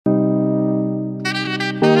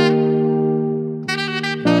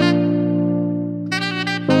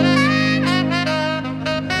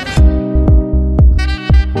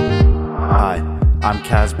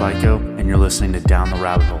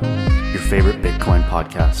Rabbit Hole, your favorite Bitcoin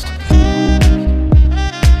podcast.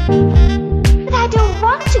 But I don't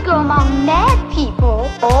want to go among mad people.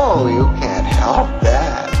 Oh, you can't help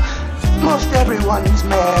that. Most everyone's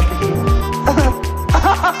mad here.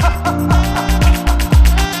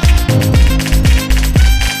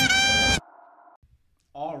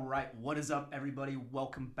 All right, what is up, everybody?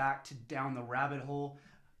 Welcome back to Down the Rabbit Hole.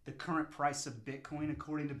 The current price of Bitcoin,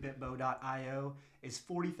 according to BitBo.io, is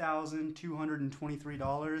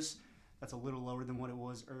 $40,223. That's a little lower than what it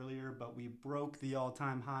was earlier, but we broke the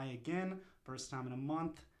all-time high again. First time in a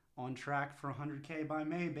month. On track for 100K by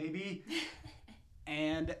May, baby.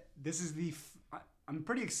 And this is I'm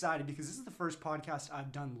pretty excited because this is the first podcast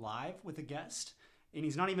I've done live with a guest. And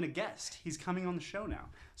he's not even a guest. He's coming on the show now.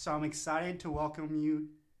 So I'm excited to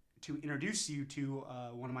introduce you to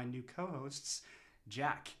one of my new co-hosts,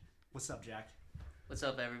 Jack. What's up, Jack? What's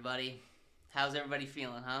up, everybody? How's everybody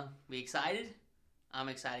feeling, huh? We excited? I'm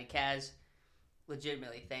excited. Kaz,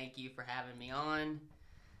 legitimately, thank you for having me on.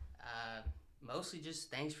 Mostly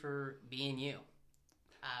just thanks for being you.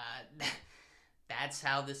 That's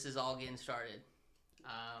how this is all getting started.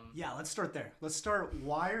 Yeah, let's start there. Let's start,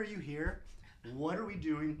 why are you here? What are we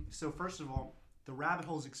doing? So first of all, the rabbit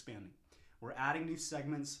hole is expanding. We're adding new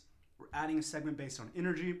segments. We're adding a segment based on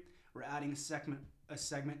energy. We're adding a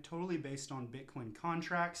segment totally based on Bitcoin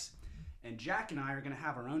contracts. And Jack and I are going to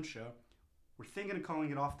have our own show. We're thinking of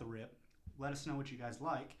calling it Off the Rip. Let us know what you guys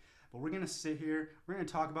like. But we're going to sit here. We're going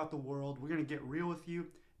to talk about the world. We're going to get real with you.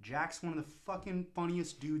 Jack's one of the fucking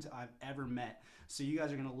funniest dudes I've ever met. So you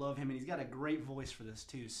guys are going to love him. And he's got a great voice for this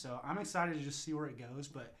too. So I'm excited to just see where it goes.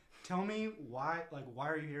 But tell me why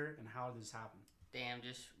are you here and how did this happen? Damn,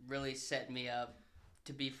 just really setting me up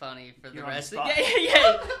to be funny for the You're on rest the of the spot. game.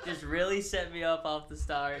 Yeah, just really set me up off the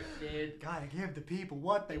start, dude. Gotta give the people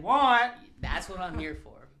what they want. That's what I'm here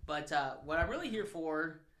for. But what I'm really here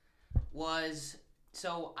for was,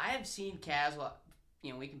 so I have seen Kaz,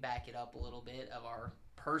 we can back it up a little bit of our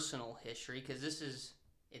personal history, because it's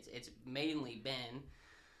mainly been,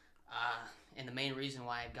 and the main reason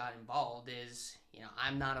why I got involved is,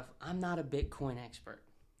 I'm not a Bitcoin expert.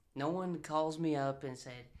 No one calls me up and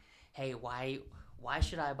said, hey, why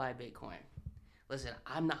should I buy Bitcoin? Listen,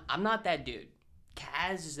 I'm not that dude.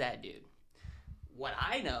 Kaz is that dude. What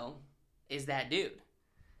I know is that dude.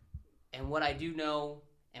 And what I do know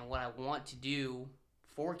and what I want to do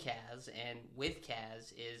for Kaz and with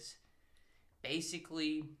Kaz is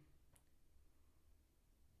basically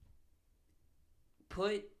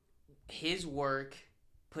put his work,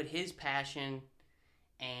 put his passion,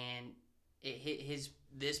 and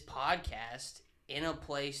this podcast in a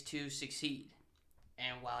place to succeed.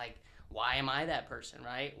 And why am I that person,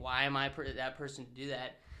 right? Why am I that person to do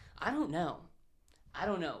that? I don't know.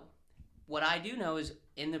 What I do know is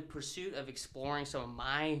in the pursuit of exploring some of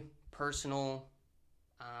my personal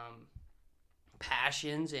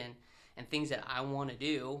passions and things that I want to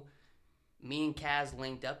do, me and Kaz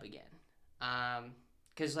linked up again.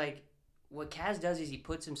 Because what Kaz does is he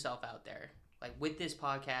puts himself out there, with this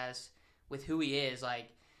podcast, with who he is,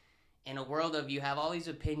 in a world of you have all these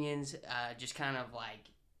opinions just kind of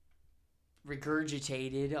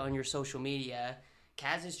regurgitated on your social media.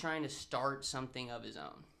 Kaz is trying to start something of his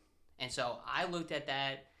own. And so I looked at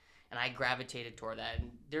that and I gravitated toward that.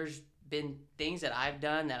 And there's been things that I've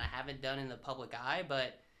done that I haven't done in the public eye,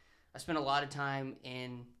 but I spent a lot of time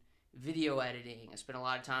in video editing. I spent a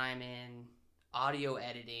lot of time in audio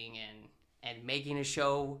editing and making a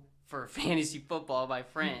show for fantasy football with my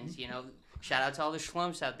friends, Shout out to all the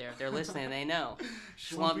schlumps out there. If they're listening, they know.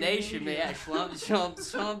 Schlump Nation, yeah,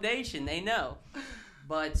 Schlump Nation, they know.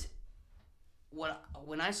 But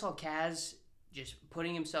when I saw Kaz just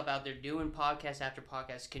putting himself out there, doing podcast after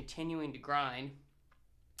podcast, continuing to grind,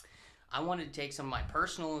 I wanted to take some of my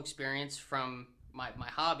personal experience from my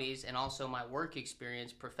hobbies and also my work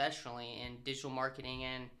experience professionally in digital marketing,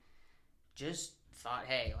 and just thought,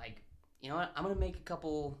 hey, you know what? I'm going to make a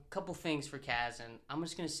couple things for Kaz, and I'm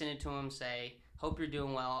just going to send it to him, say, hope you're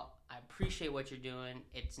doing well. I appreciate what you're doing.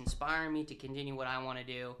 It's inspiring me to continue what I want to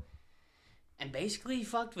do. And basically, he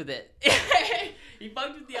fucked with it. He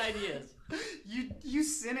fucked with the ideas. You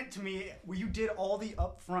sent it to me. You did all the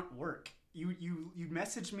upfront work. You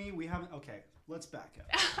messaged me. Okay, let's back up.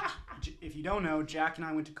 If you don't know, Jack and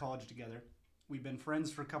I went to college together. We've been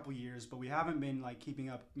friends for a couple years, but we haven't been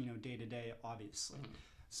keeping up, day to day, obviously. Mm-hmm.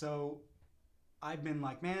 So I've been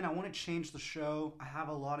man, I want to change the show. I have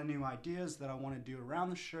a lot of new ideas that I want to do around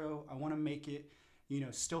the show. I want to make it,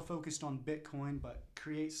 still focused on Bitcoin, but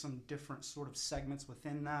create some different sort of segments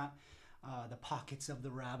within that. The pockets of the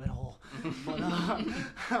rabbit hole. But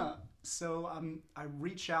So I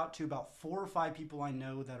reach out to about 4 or 5 people I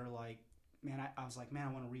know that are like, man, I was like, man,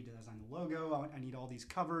 I want to redesign the logo. I need all these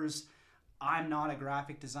covers. I'm not a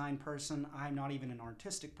graphic design person. I'm not even an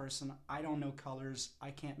artistic person. I don't know colors. I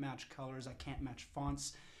can't match colors. I can't match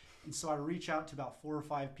fonts. And so I reach out to about 4 or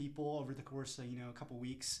 5 people over the course of, a couple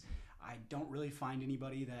weeks. I don't really find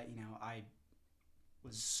anybody that, I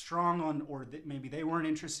was strong on, or that maybe they weren't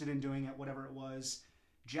interested in doing it, whatever it was.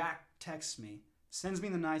 Jack texts me, sends me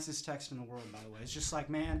the nicest text in the world, by the way. It's just like,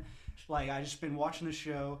 man, like, I just been watching the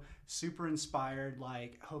show, super inspired,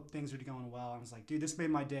 like, hope things are going well. I was like, dude, this made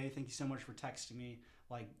my day. Thank you so much for texting me.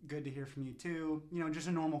 Like, good to hear from you too. Just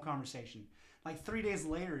a normal conversation. Like 3 days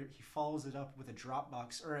later, he follows it up with a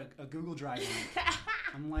Dropbox or a Google Drive link.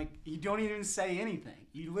 I'm like, you don't even say anything.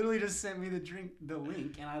 You literally just sent me the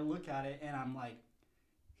link, and I look at it, and I'm like,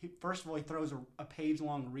 first of all, he throws a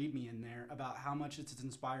page-long README in there about how much it's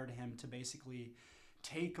inspired him to basically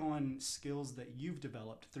take on skills that you've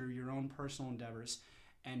developed through your own personal endeavors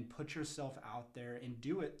and put yourself out there and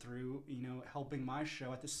do it through, helping my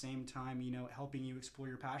show at the same time, helping you explore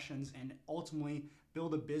your passions and ultimately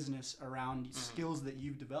build a business around skills that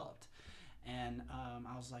you've developed. And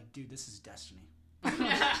I was like, dude, this is destiny.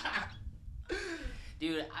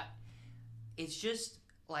 Dude, it's just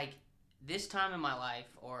like this time in my life,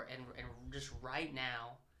 and just right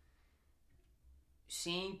now,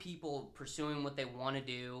 seeing people pursuing what they want to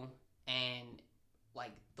do and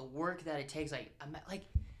like the work that it takes,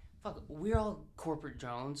 fuck, we're all corporate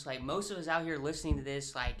drones. Like, most of us out here listening to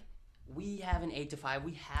this, like, we have an 8 to 5.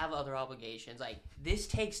 We have other obligations. Like, this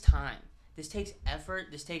takes time. This takes effort.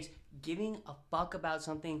 This takes giving a fuck about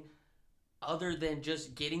something other than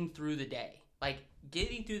just getting through the day. Like,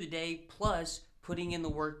 getting through the day plus putting in the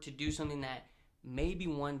work to do something that maybe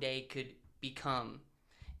one day could become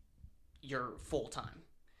your full time.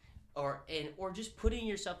 Or just putting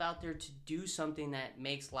yourself out there to do something that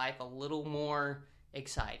makes life a little more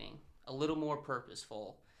exciting, a little more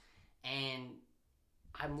purposeful. And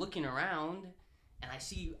I'm looking around and I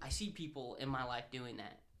see people in my life doing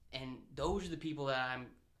that. And those are the people that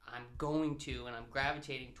I'm going to and I'm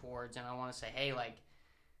gravitating towards, and I want to say, hey, like,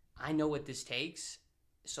 I know what this takes,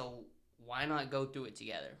 so why not go through it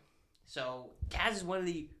together? So Kaz is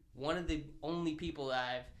one of the only people that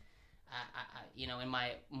I've in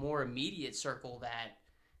my more immediate circle that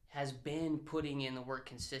has been putting in the work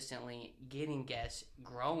consistently, getting guests,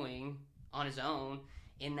 growing on his own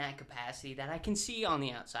in that capacity that I can see on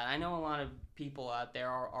the outside. I know a lot of people out there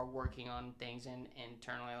are working on things and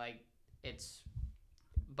internally, like,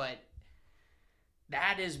 but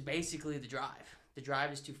that is basically the drive. The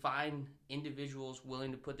drive is to find individuals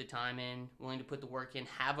willing to put the time in, willing to put the work in,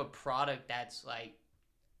 have a product that's like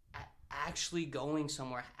actually going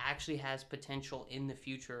somewhere, actually has potential in the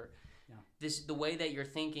future. Yeah. The way that you're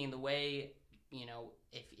thinking, the way,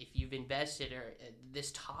 if you've invested, or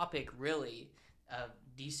this topic really of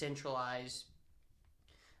decentralized,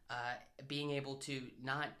 being able to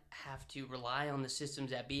not have to rely on the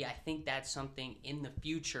systems that be, I think that's something in the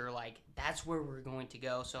future, like, that's where we're going to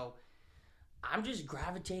go. So I'm just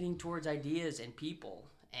gravitating towards ideas and people,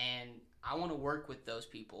 and I want to work with those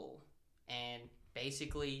people. And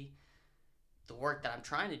basically the work that I'm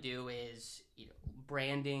trying to do is,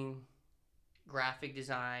 branding, graphic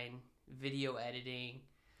design, video editing,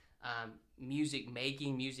 music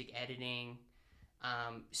making, music editing,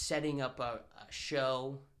 setting up a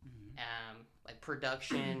show, like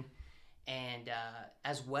production, and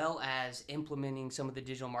as well as implementing some of the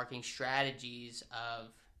digital marketing strategies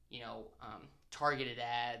of, targeted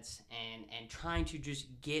ads and trying to just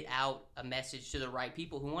get out a message to the right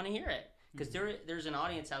people who want to hear it. Because there's an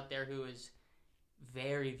audience out there who is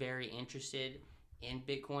very, very interested in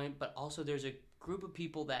Bitcoin, but also there's a group of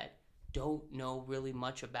people that don't know really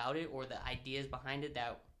much about it or the ideas behind it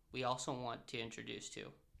that we also want to introduce to.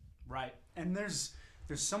 Right. And there's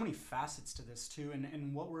so many facets to this too,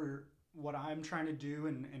 and what I'm trying to do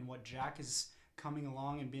and what Jack is coming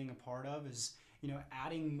along and being a part of is,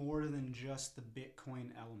 adding more than just the Bitcoin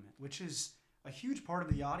element, which is a huge part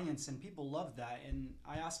of the audience, and people love that. And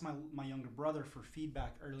I asked my younger brother for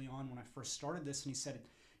feedback early on when I first started this, and he said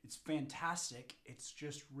it's fantastic. It's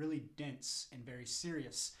just really dense and very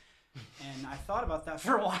serious. And I thought about that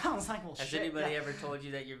for a while. I was like, well, Has anybody ever told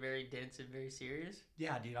you that you're very dense and very serious?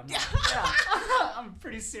 Yeah, dude. I'm a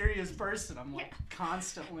pretty serious person. I'm like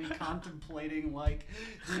constantly contemplating like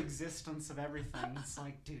the existence of everything. It's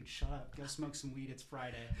like, dude, shut up. Go smoke some weed. It's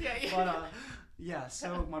Friday. Yeah. But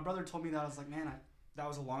so my brother told me that. I was like, man, that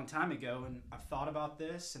was a long time ago, and I've thought about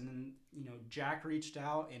this, and then, you know, Jack reached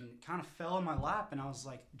out and kind of fell in my lap, and I was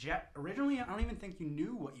like, Jack, originally, I don't even think you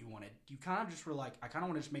knew what you wanted. You kind of just were like, I kind of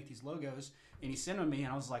want to just make these logos, and he sent them to me,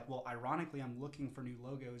 and I was like, well, ironically, I'm looking for new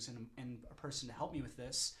logos and a person to help me with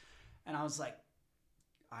this, and I was like,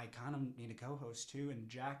 I kind of need a co-host too, and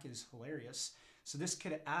Jack is hilarious. So this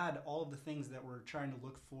could add all of the things that we're trying to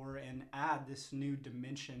look for and add this new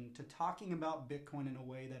dimension to talking about Bitcoin in a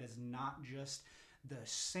way that is not just the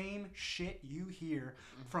same shit you hear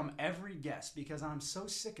from every guest, because I'm so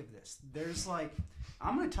sick of this. There's like,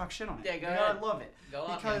 I'm going to talk shit on it. Yeah, go ahead. I love it. Go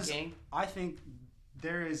on, because King. I think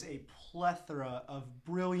there is a plethora of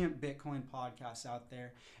brilliant Bitcoin podcasts out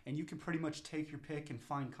there, and you can pretty much take your pick and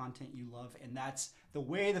find content you love, and that's the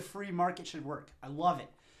way the free market should work. I love it.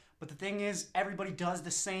 But the thing is, everybody does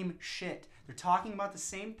the same shit. They're talking about the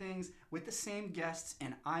same things with the same guests,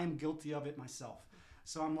 and I am guilty of it myself.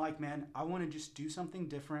 So I'm like, man, I want to just do something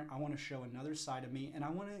different. I want to show another side of me, and I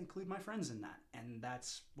want to include my friends in that. And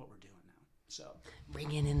that's what we're doing now. So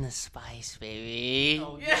Bringing in the spice, baby.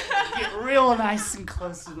 oh, get real nice and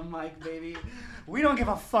close to the mic, baby. We don't give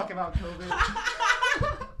a fuck about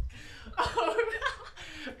COVID.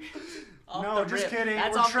 Off No, the just rip. kidding.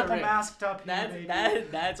 That's We're off the triple rip. masked up here, baby.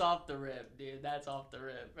 That's off the rip, dude. That's off the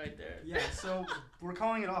rip right there. Yeah, so we're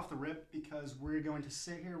calling it off the rip because we're going to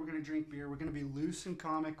sit here, we're going to drink beer, we're going to be loose and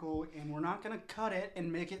comical, and we're not going to cut it and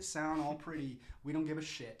make it sound all pretty. We don't give a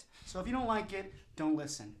shit. So if you don't like it, don't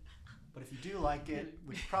listen. But if you do like it,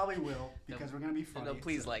 which probably will, because we're going to be funny. No,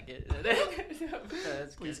 please like it.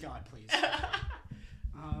 That's Please, good. God, please.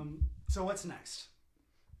 So what's next?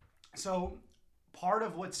 So part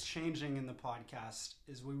of what's changing in the podcast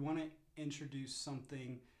is we want to introduce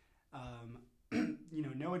something. You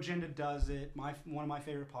know, No Agenda does it. One of my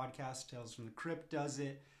favorite podcasts, Tales from the Crypt, does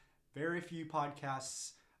it. Very few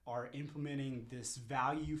podcasts are implementing this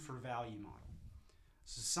value for value model.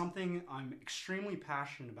 So something I'm extremely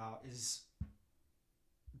passionate about is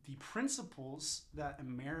the principles that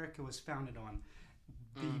America was founded on.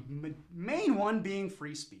 The main one being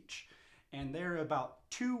free speech. And there are about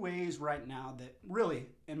two ways right now that really,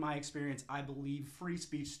 in my experience, I believe free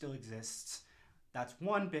speech still exists. That's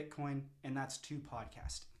one, Bitcoin, and that's two,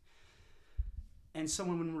 podcasting. And so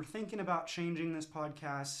when we're thinking about changing this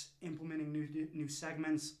podcast, implementing new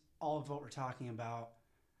segments, all of what we're talking about,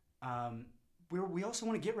 we also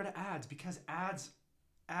want to get rid of ads, because ads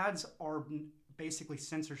are basically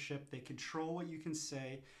censorship. They control what you can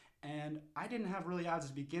say. And I didn't have really ads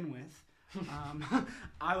to begin with.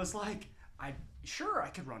 I was like, I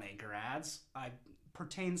could run Anchor ads. It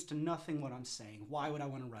pertains to nothing what I'm saying. Why would I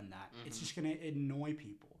want to run that? It's just going to annoy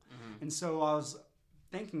people. And so I was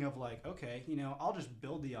thinking of like, okay, you know, I'll just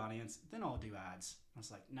build the audience, then I'll do ads. I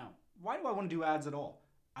was like, no, why do I want to do ads at all?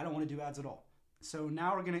 I don't want to do ads at all. So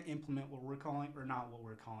now we're going to implement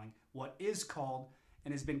what is called,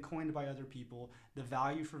 and has been coined by other people, the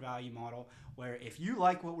value for value model, where if you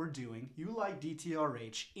like what we're doing, you like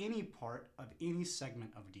DTRH, any part of any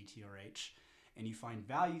segment of DTRH, and you find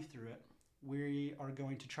value through it, we are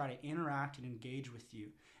going to try to interact and engage with you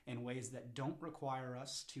in ways that don't require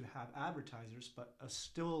us to have advertisers, but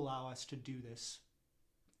still allow us to do this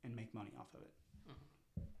and make money off of it.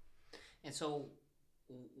 And so,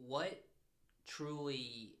 what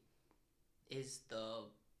truly is the...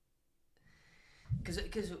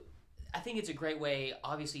 Because I think it's a great way,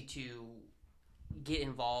 obviously, to get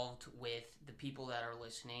involved with the people that are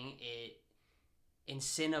listening. It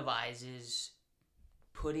incentivizes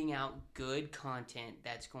putting out good content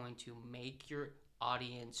that's going to make your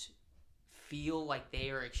audience feel like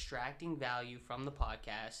they are extracting value from the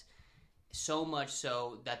podcast, so much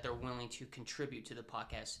so that they're willing to contribute to the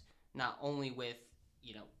podcast, not only with,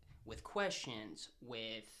 you know, with questions,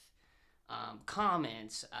 with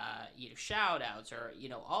comments, you know, shout outs, or, you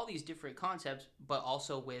know, all these different concepts, but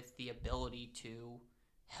also with the ability to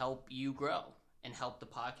help you grow and help the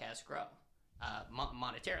podcast grow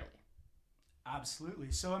monetarily. Absolutely.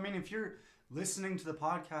 So, I mean, if you're listening to the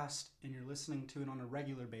podcast and you're listening to it on a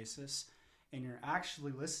regular basis and you're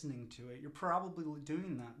actually listening to it, you're probably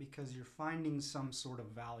doing that because you're finding some sort of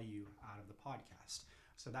value out of the podcast.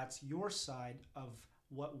 So that's your side of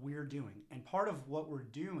what we're doing. And part of what we're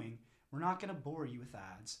doing, we're not going to bore you with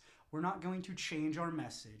ads. We're not going to change our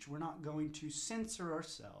message. We're not going to censor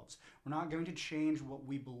ourselves. We're not going to change what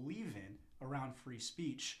we believe in around free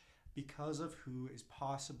speech because of who is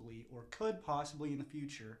possibly or could possibly in the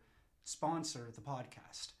future sponsor the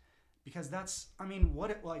podcast. Because that's, I mean,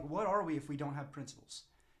 what are we if we don't have principles?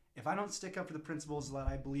 If I don't stick up for the principles that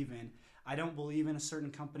I believe in, I don't believe in a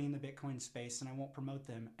certain company in the Bitcoin space and I won't promote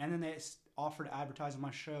them. And then they offer to advertise on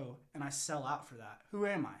my show and I sell out for that. Who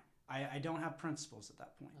am I don't have principles at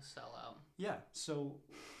that point. A sellout. Yeah. So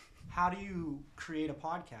how do you create a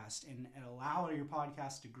podcast and allow your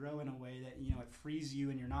podcast to grow in a way that, you know, it frees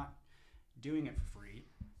you and you're not doing it for free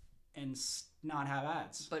and not have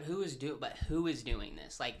ads? But who is doing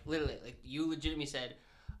this? Like, literally, like, you legitimately said,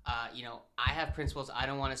 you know, I have principles. I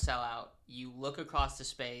don't want to sell out. You look across the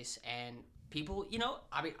space and people, you know,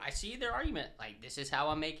 I mean, I see their argument. Like, this is how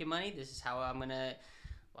I'm making money. This is how I'm going to,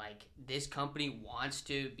 like, this company wants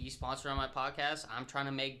to be sponsored on my podcast. I'm trying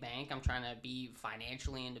to make bank. I'm trying to be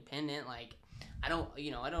financially independent. Like, I don't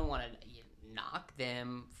want to knock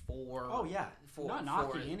them for. Oh, yeah. Not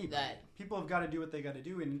knocking anybody. That. People have got to do what they got to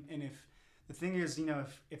do. And if the thing is, you know,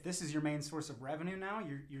 if this is your main source of revenue now,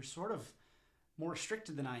 you're sort of more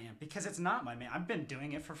restricted than I am, because it's not my main. I've been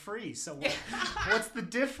doing it for free. So what's the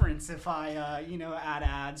difference if I, you know, add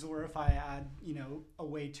ads, or if I add, you know, a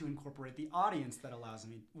way to incorporate the audience that allows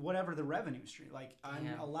me, whatever the revenue stream, like I'm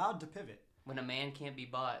allowed to pivot. When a man can't be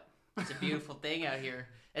bought, it's a beautiful thing out here.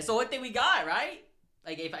 It's the one thing we got, right?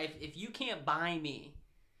 Like, if you can't buy me,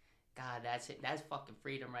 God, that's it. That's fucking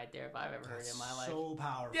freedom right there, if I've ever heard it in my life. So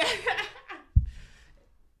powerful.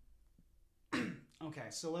 Okay,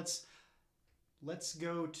 so let's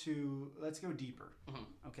go deeper.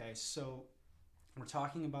 Mm-hmm. Okay, so we're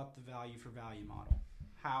talking about the value for value model.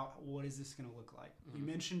 What is this going to look like? Mm-hmm. You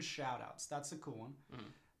mentioned shout outs. That's a cool one.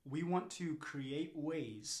 Mm-hmm. We want to create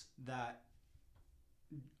ways that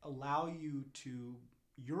allow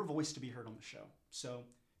your voice to be heard on the show. So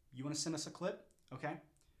you want to send us a clip? Okay.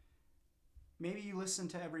 Maybe you listen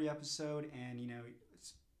to every episode and, you know,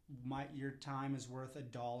 your time is worth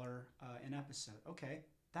 $1 an episode. Okay.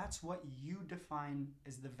 That's what you define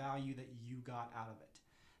as the value that you got out of it.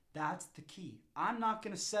 That's the key. I'm not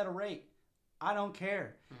going to set a rate. I don't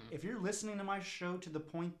care. Mm-hmm. If you're listening to my show to the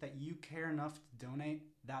point that you care enough to donate,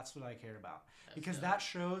 that's what I care about. Because that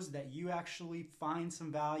shows that you actually find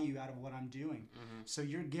some value out of what I'm doing. Mm-hmm. So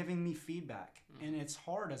you're giving me feedback. Mm-hmm. And it's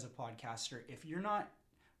hard as a podcaster if you're not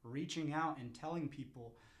reaching out and telling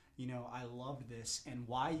people, you know, I loved this and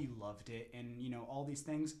why you loved it and, you know, all these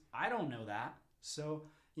things. I don't know that. So,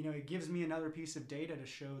 you know, it gives me another piece of data to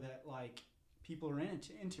show that, like, people are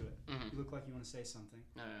into it. Mm-hmm. You look like you want to say something.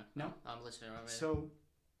 No? I'm listening. So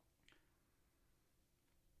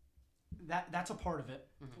that's a part of it.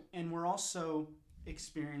 Mm-hmm. And we're also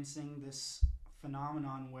experiencing this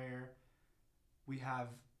phenomenon where we have,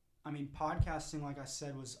 I mean, podcasting, like I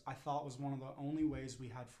said, I thought was one of the only ways we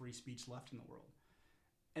had free speech left in the world.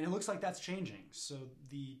 And it looks like that's changing. So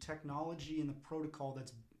the technology and the protocol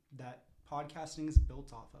that podcasting is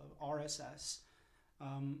built off of, RSS,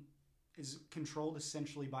 is controlled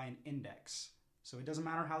essentially by an index. So it doesn't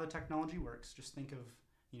matter how the technology works. Just think of,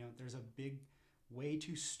 you know, there's a big way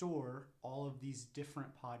to store all of these different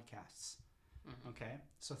podcasts. Mm-hmm. Okay?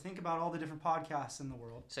 So think about all the different podcasts in the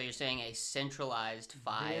world. So you're saying a centralized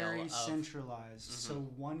file. Very centralized. Mm-hmm. So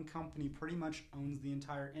one company pretty much owns the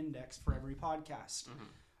entire index for every podcast. Mm-hmm.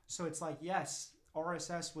 So it's like, yes,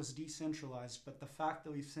 RSS was decentralized, but the fact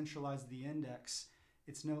that we've centralized the index,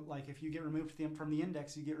 it's no, like, if you get removed from the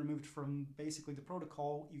index, you get removed from basically the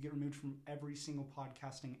protocol, you get removed from every single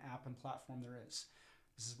podcasting app and platform there is.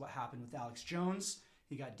 This is what happened with Alex Jones.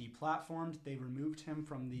 He got deplatformed. They removed him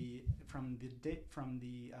from the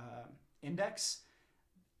index.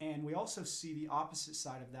 And we also see the opposite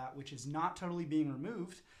side of that, which is not totally being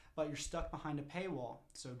removed, but you're stuck behind a paywall.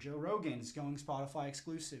 So Joe Rogan's going Spotify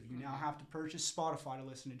exclusive. You now have to purchase Spotify to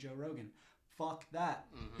listen to Joe Rogan. Fuck that.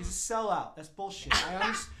 Mm-hmm. He's a sellout. That's bullshit.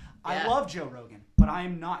 I love Joe Rogan, but I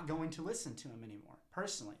am not going to listen to him anymore.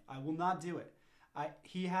 Personally, I will not do it.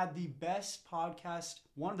 He had the best podcast,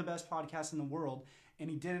 one of the best podcasts in the world, and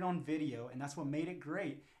he did it on video, and that's what made it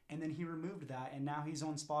great. And then he removed that, and now he's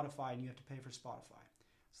on Spotify, and you have to pay for Spotify.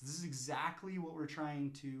 So this is exactly what we're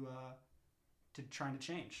trying to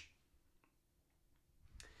change.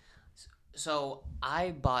 So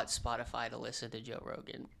I bought Spotify to listen to Joe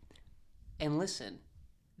Rogan, and listen,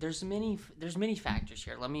 there's many factors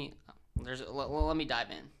here. Let me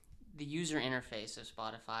dive in. The user interface of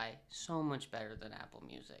Spotify, so much better than Apple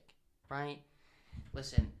Music, right?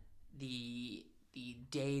 Listen, the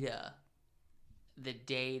data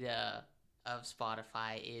of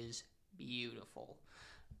Spotify is beautiful.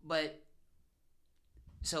 But,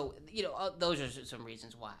 so, you know, those are some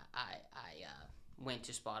reasons why I went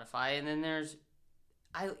to Spotify. And then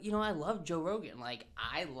I love Joe Rogan. Like,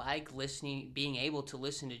 I like being able to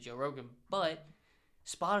listen to Joe Rogan, but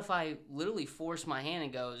Spotify literally forced my hand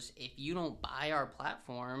and goes, if you don't buy our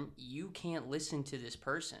platform, you can't listen to this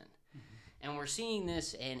person. Mm-hmm. And we're seeing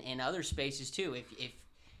this in other spaces too. If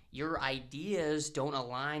your ideas don't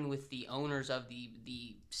align with the owners of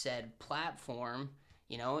the said platform,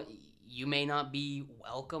 you know, you may not be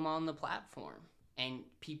welcome on the platform, and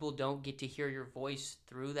people don't get to hear your voice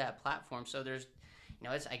through that platform. So there's, you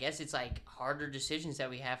know, I guess it's like harder decisions that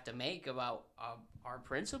we have to make about our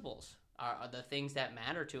principles, the things that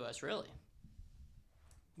matter to us, really.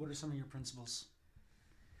 What are some of your principles?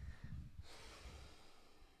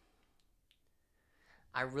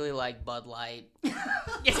 I really like Bud Light.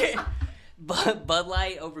 Bud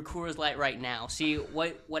Light over Coors Light right now. See,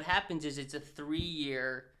 what happens is it's a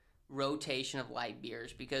 3-year rotation of light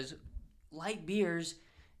beers, because light beers,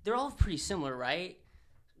 they're all pretty similar, right?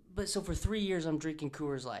 But so for 3 years, I'm drinking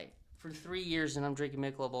Coors Light. For 3 years, and I'm drinking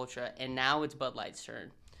Michelob Ultra, and now it's Bud Light's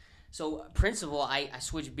turn. So, principle, I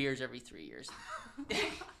switch beers every 3 years.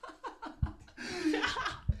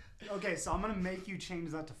 Okay, so I'm going to make you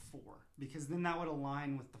change that to 4, because then that would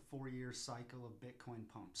align with the 4-year cycle of Bitcoin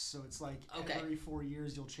pumps. So it's like every 4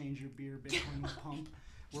 years you'll change your beer, Bitcoin will pump.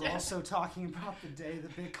 We're also talking about the day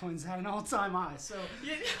that Bitcoin's at an all-time high. So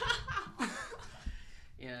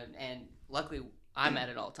yeah, and luckily I'm at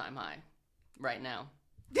an all-time high right now.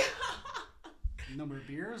 Number of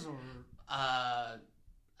beers or?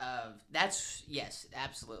 That's, yes,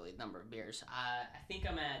 absolutely, number of beers. I think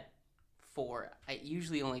I'm at 4. It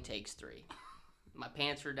usually only takes 3. My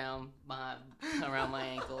pants are down around my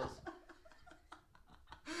ankles.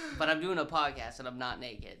 But I'm doing a podcast and I'm not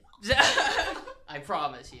naked. I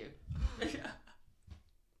promise you.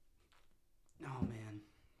 Oh, man.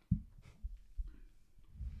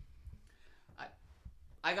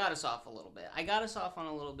 I got us off a little bit. I got us off on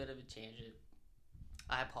a little bit of a tangent.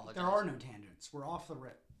 I apologize. There are no tangents. We're off the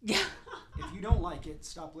rip. Yeah. If you don't like it,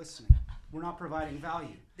 stop listening. We're not providing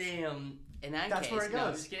value. Damn. In that That's case, where it no, goes.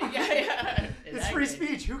 I'm just kidding. Yeah. It's free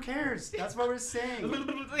speech. Who cares? That's what we're saying. Yeah,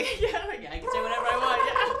 I can say whatever I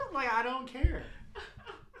want. Like, I don't care.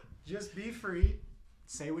 Just be free.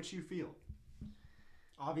 Say what you feel.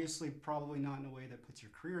 Obviously, probably not in a way that puts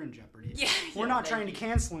your career in jeopardy. Yeah. We're not trying to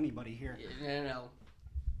cancel anybody here. No.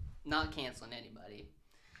 Not canceling anybody.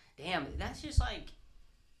 Damn, that's just like,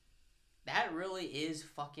 that really is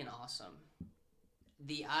fucking awesome.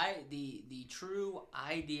 The true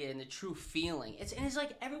idea and the true feeling. It's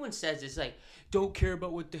like everyone says it's like, don't care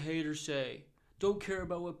about what the haters say. Don't care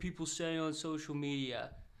about what people say on social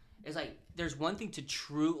media. It's like there's one thing to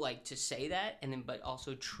to say that, and then but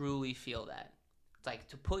also truly feel that. It's like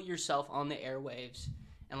to put yourself on the airwaves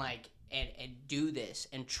and and do this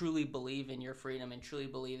and truly believe in your freedom and truly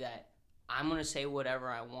believe that I'm gonna say whatever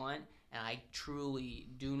I want, and I truly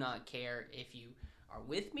do not care if you are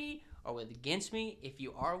with me or against me. If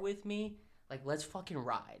you are with me, like, let's fucking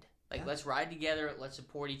ride. Like, let's ride together. Let's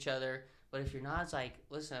support each other. But if you're not, it's like,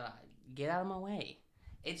 listen, get out of my way.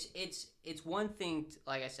 It's one thing,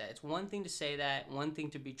 like I said, it's one thing to say that, one thing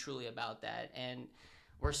to be truly about that. And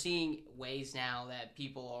we're seeing ways now that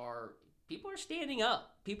people are standing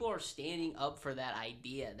up. People are standing up for that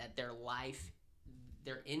idea that their life,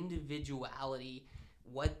 their individuality,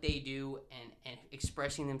 what they do, and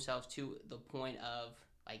expressing themselves to the point of,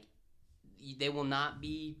 like, they will not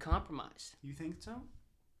be compromised. You think so?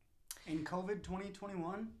 In COVID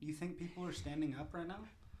 2021, do you think people are standing up right now?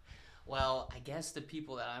 Well, I guess the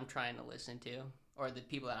people that I'm trying to listen to, or the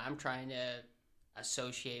people that I'm trying to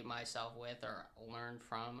associate myself with or learn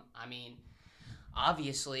from, I mean,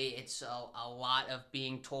 obviously it's a lot of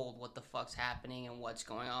being told what the fuck's happening and what's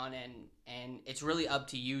going on, and it's really up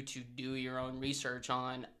to you to do your own research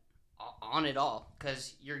on it all,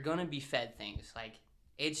 because you're gonna be fed things. Like,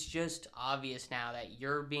 it's just obvious now that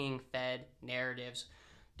you're being fed narratives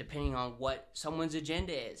depending on what someone's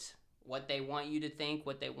agenda is, what they want you to think,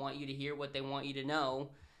 what they want you to hear, what they want you to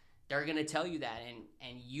know. They're gonna tell you that,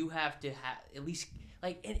 and you have to have at least,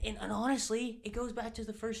 like, and honestly, it goes back to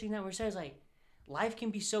the first thing that we said, is like, life can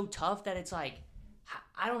be so tough that it's like,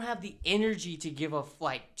 I don't have the energy to give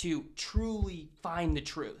to truly find the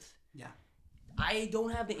truth. Yeah. I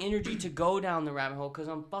don't have the energy to go down the rabbit hole because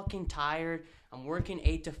I'm fucking tired. I'm working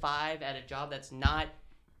 8 to 5 at a job that's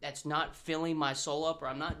not filling my soul up, or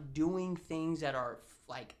I'm not doing things that are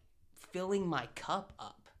like filling my cup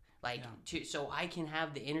up, so I can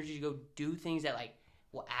have the energy to go do things that like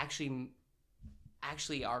will actually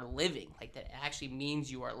are living, like that actually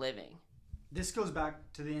means you are living. This goes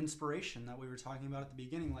back to the inspiration that we were talking about at the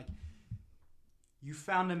beginning. Like, you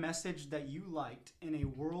found a message that you liked in a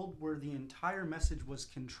world where the entire message was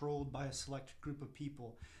controlled by a select group of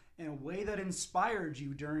people, in a way that inspired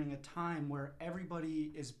you during a time where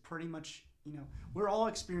everybody is pretty much, we're all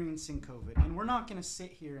experiencing COVID, and we're not going to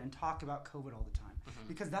sit here and talk about COVID all the time.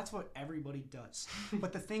 because that's what everybody does.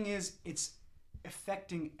 But the thing is, it's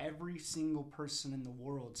affecting every single person in the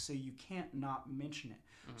world, so you can't not mention it.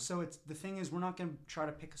 So the thing is, we're not going to try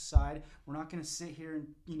to pick a side. We're not going to sit here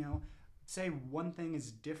and, say one thing is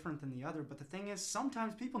different than the other. But the thing is,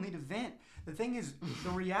 sometimes people need to vent. The thing is, the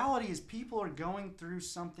reality is people are going through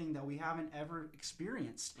something that we haven't ever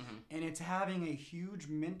experienced. And it's having a huge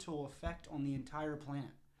mental effect on the entire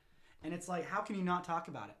planet. And it's like, how can you not talk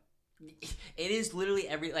about it? It is literally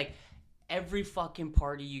every fucking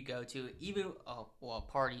party you go to, even a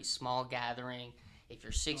party, small gathering, if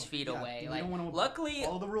you're 6 feet away, like, luckily,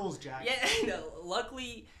 follow the rules, Jack. Yeah,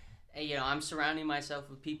 luckily, I'm surrounding myself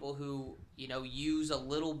with people who, use a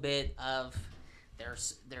little bit of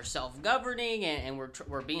their self-governing, and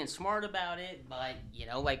we're being smart about it. But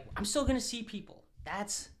I'm still gonna see people.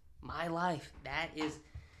 That's my life. That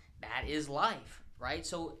is life, right?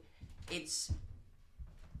 So it's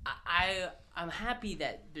I'm happy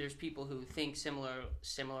that there's people who think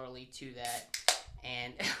similarly to that,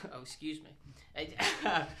 and excuse me,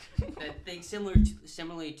 that think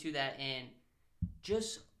similarly to that, and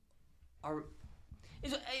just are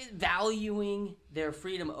valuing their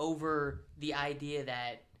freedom over the idea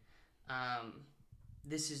that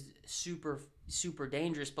this is super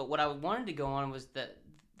dangerous. But what I wanted to go on was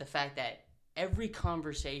the fact that every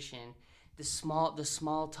conversation, the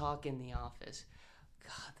small talk in the office.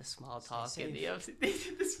 God, the small talk in the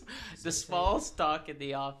office. The small talk in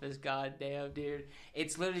the office. God damn, dude.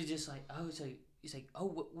 It's literally just like, it's like,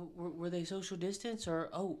 were they social distance, or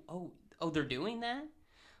they're doing that,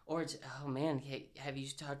 or it's, oh man, hey, have you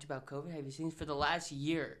talked about COVID? Have you seen for the last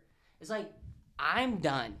year? It's like, I'm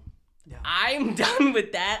done. Yeah. I'm done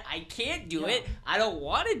with that. I can't do it. I don't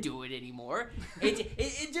want to do it anymore.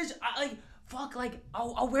 It just fuck,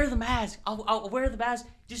 I'll wear the mask. I'll wear the mask.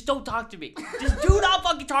 Just don't talk to me. Just do not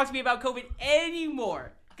fucking talk to me about COVID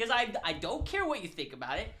anymore. Because I don't care what you think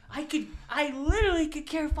about it. I literally could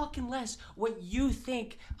care fucking less what you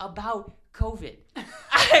think about COVID.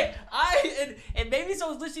 And maybe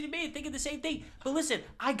someone's listening to me and thinking the same thing. But listen,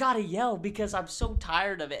 I gotta yell because I'm so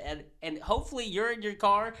tired of it. And hopefully you're in your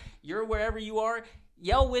car, you're wherever you are,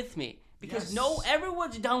 yell with me. Because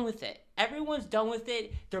everyone's done with it. Everyone's done with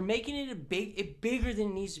it. They're making it bigger than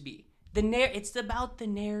it needs to be. It's about the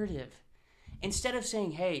narrative. Instead of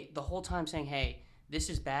saying, hey, the whole time saying, hey, this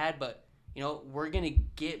is bad, but we're gonna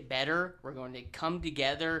get better. We're going to come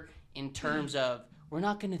together in terms of we're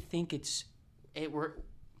not gonna think we're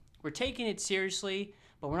taking it seriously,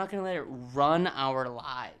 but we're not gonna let it run our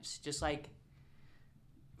lives. Just like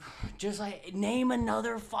name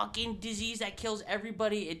another fucking disease that kills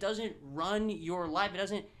everybody. It doesn't run your life.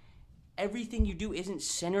 Everything you do isn't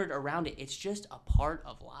centered around it. It's just a part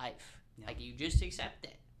of life. Yeah. Like, you just accept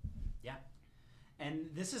it. Yeah. And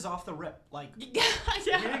this is off the rip. Like, we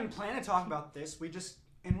didn't plan to talk about this. We're just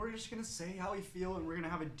going to say how we feel, and we're going to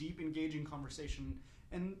have a deep, engaging conversation.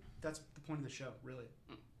 And that's the point of the show, really.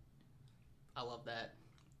 I love that.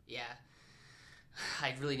 Yeah.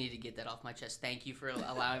 I really need to get that off my chest. Thank you for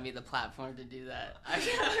allowing me the platform to do that.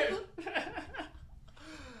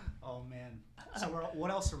 Oh, man. So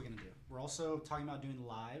what else are we going to do? We're also talking about doing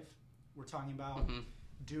live. We're talking about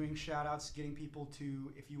doing shout-outs, getting people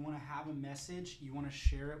to, if you want to have a message, you want to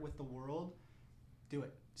share it with the world, do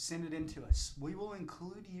it. Send it in to us. We will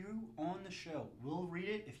include you on the show. We'll read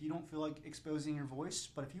it if you don't feel like exposing your voice.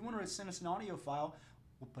 But if you want to send us an audio file,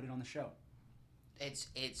 we'll put it on the show.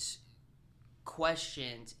 It's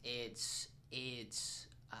questions, it's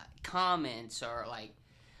comments, or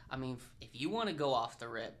if you want to go off the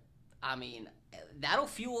rip, that'll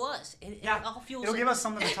fuel us. It'll give us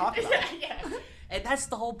something to talk about. Yeah. And that's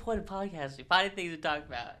the whole point of podcasting, finding things to talk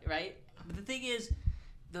about, right? But the thing is,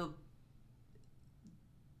 the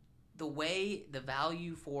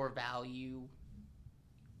value for value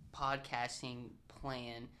podcasting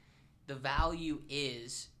plan, the value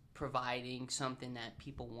is providing something that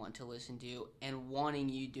people want to listen to and wanting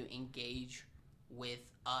you to engage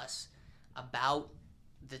with us about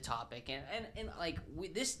the topic. And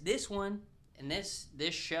this one and this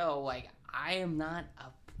show, I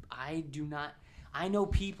know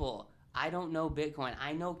people. I don't know Bitcoin.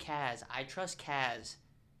 I know Kaz. I trust Kaz.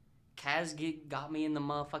 Kaz got me in the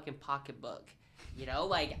motherfucking pocketbook.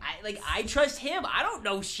 I trust him. I don't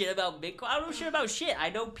know shit about Bitcoin. I don't know shit about shit. I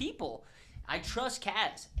know people. I trust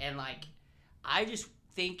Kaz. And I just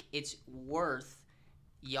think it's worth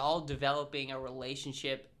y'all developing a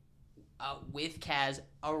relationship with Kaz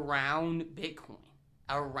around Bitcoin,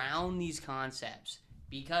 around these concepts,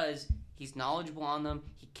 because he's knowledgeable on them.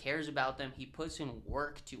 He cares about them. He puts in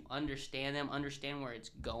work to understand them, understand where it's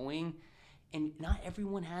going. and not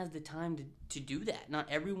everyone has the time to do that. Not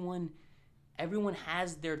everyone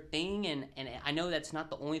has their thing, and I know that's not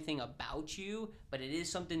the only thing about you, but it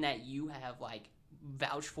is something that you have like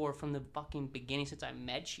vouched for from the fucking beginning since I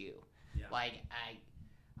met you. Yeah. Like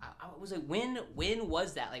I was like, when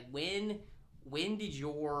was that? Like when did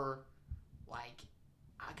your like?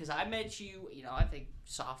 Because I met you, I think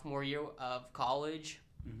sophomore year of college.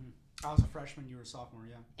 Mm-hmm. I was a freshman. You were a sophomore,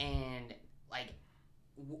 yeah. And like,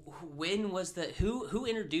 when was who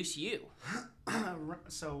introduced you?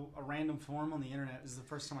 So a random forum on the internet is the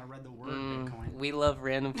first time I read the word Bitcoin. We love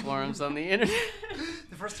random forums on the internet.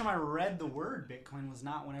 The first time I read the word Bitcoin was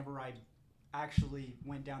not whenever I actually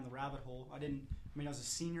went down the rabbit hole. I was a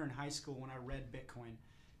senior in high school when I read Bitcoin.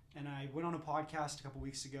 And I went on a podcast a couple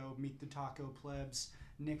weeks ago, Meet the Taco Plebs.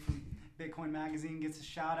 Nick from Bitcoin Magazine gets a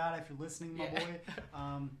shout out if you're listening, my boy.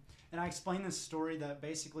 And I explained this story that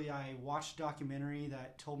basically I watched a documentary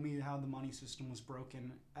that told me how the money system was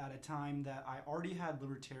broken at a time that I already had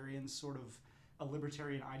sort of a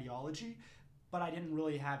libertarian ideology, but I didn't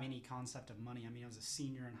really have any concept of money. I was a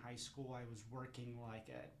senior in high school. I was working like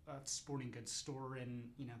at a sporting goods store, and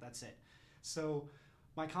that's it. So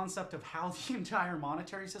my concept of how the entire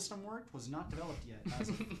monetary system worked was not developed yet as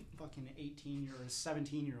a fucking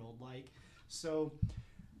 17-year-old. So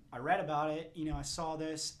I read about it. I saw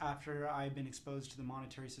this after I had been exposed to the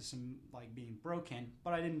monetary system being broken,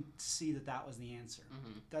 but I didn't see that was the answer.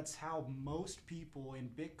 Mm-hmm. That's how most people in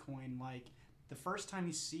Bitcoin, the first time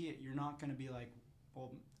you see it, you're not going to be like,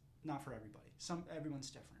 well, not for everybody. Everyone's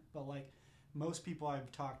different, but most people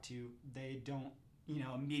I've talked to, they don't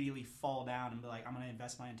immediately fall down and be like, I'm going to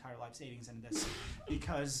invest my entire life savings into this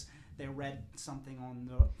because they read something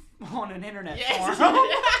on an internet forum.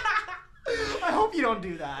 I hope you don't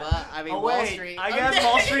do that. Well, Wall Street. I guess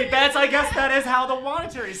Wall Street bets. I guess that is how the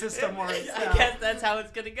monetary system works. I guess that's how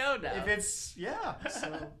it's going to go now. If it's, yeah.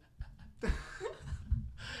 So.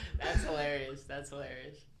 That's hilarious.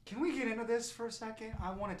 Can we get into this for a second?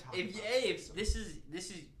 I want to talk about if this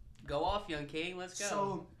is go off, young king. Let's go.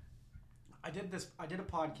 So I did a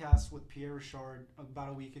podcast with Pierre Richard about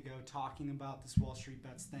a week ago talking about this Wall Street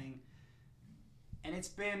bets thing. And it's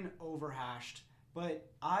been overhashed.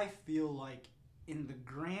 But I feel like in the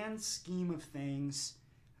grand scheme of things,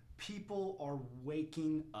 people are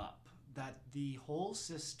waking up that the whole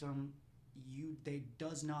system, they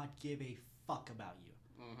does not give a fuck about you.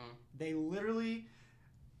 Mm-hmm. They literally,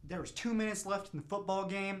 there was 2 minutes left in the football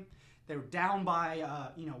game. They were down by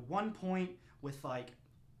 1 point with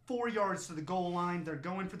 4 yards to the goal line. They're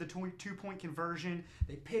going for the 2-point conversion.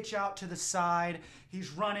 They pitch out to the side.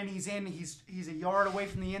 He's running. He's in. He's a yard away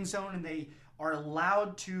from the end zone, and they are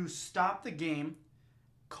allowed to stop the game,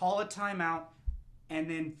 call a timeout, and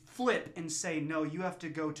then flip and say, no, you have to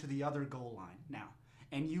go to the other goal line now.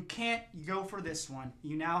 And you can't go for this one.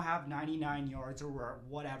 You now have 99 yards or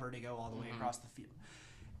whatever to go all the way across the field.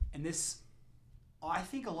 And this, I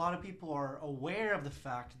think a lot of people are aware of the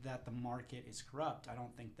fact that the market is corrupt. I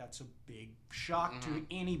don't think that's a big shock to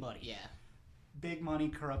anybody. Yeah. Big money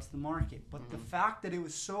corrupts the market. But the fact that it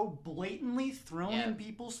was so blatantly thrown in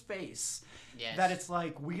people's face that it's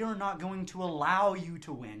we are not going to allow you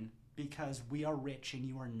to win because we are rich and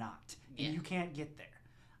you are not. And you can't get there.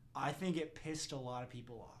 I think it pissed a lot of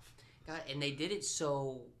people off. God, and they did it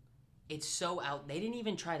so... It's so out... They didn't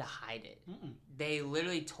even try to hide it. Mm-mm. They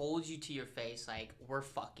literally told you to your face, we're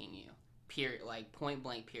fucking you. Period. Point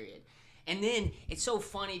blank, period. And then, it's so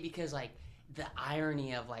funny because, the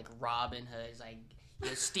irony of Robin Hood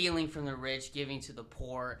is stealing from the rich, giving to the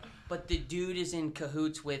poor, but the dude is in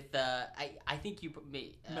cahoots with I think you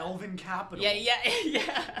Melvin Capital.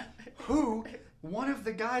 Yeah. Who one of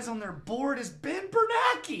the guys on their board is Ben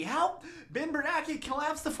Bernanke. How Ben Bernanke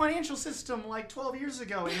collapsed the financial system 12 years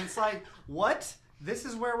ago, and it's what? This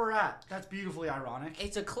is where we're at. That's beautifully ironic.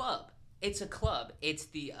 It's a club. It's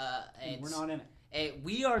the we're not in it.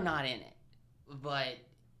 We are not in it, but.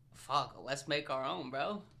 Fuck, let's make our own,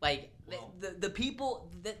 bro. The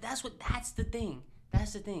people, that's the thing.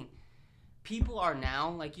 That's the thing. People are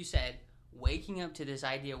now, like you said, waking up to this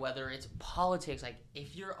idea, whether it's politics,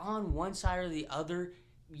 if you're on one side or the other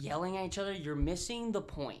yelling at each other, you're missing the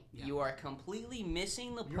point. Yeah. You are completely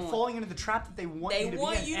missing the point. You're falling into the trap that they want you to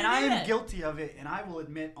be in. And I am guilty of it, and I will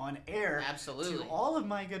admit on air to all of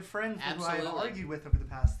my good friends who I have argued with over the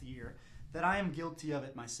past year, that I am guilty of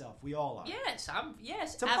it myself. We all are. Yes,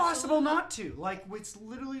 It's impossible not to. It's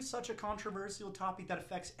literally such a controversial topic that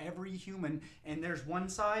affects every human, and there's one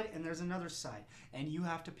side and there's another side, and you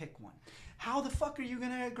have to pick one. How the fuck are you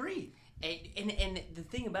going to agree? And the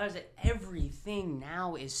thing about it is that everything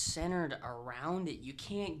now is centered around it. You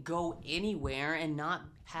can't go anywhere and not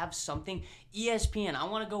have something. ESPN, I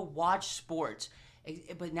want to go watch sports,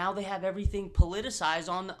 but now they have everything politicized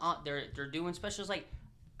on they're doing specials. Like,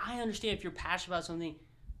 I understand if you're passionate about something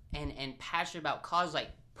and passionate about cause, like,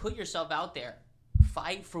 put yourself out there,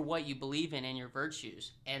 fight for what you believe in and your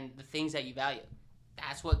virtues and the things that you value.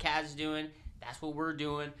 That's what Kaz is doing. That's what we're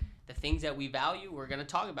doing. The things that we value, we're going to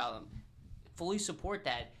talk about them. Fully support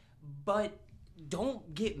that, but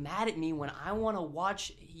don't get mad at me when I want to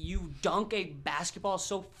watch you dunk a basketball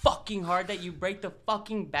so fucking hard that you break the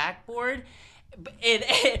fucking backboard,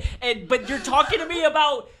 but you're talking to me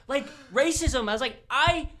about like racism. I was like,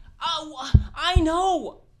 I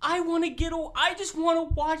know. I just want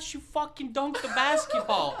to watch you fucking dunk the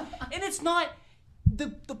basketball, and it's not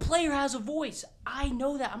the player has a voice. I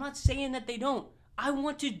know that. I'm not saying that they don't. I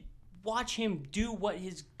want to watch him do what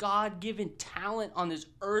his God-given talent on this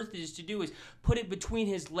earth is to do, is put it between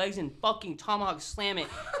his legs and fucking tomahawk slam it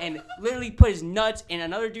and literally put his nuts in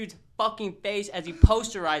another dude's fucking face as he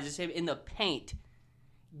posterizes him in the paint.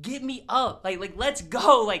 Get me up. Like let's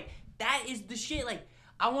go. Like, that is the shit. Like,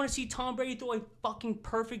 I want to see Tom Brady throw a fucking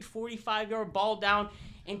perfect 45-yard ball down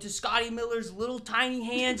into Scotty Miller's little tiny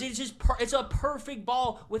hands. It's just it's a perfect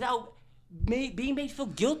ball without being made to feel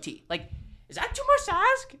guilty. Like, is that too much to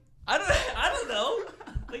ask? I don't know.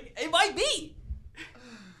 Like, it might be.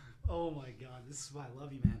 Oh my God, this is why I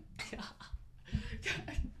love you, man.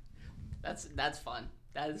 That's fun.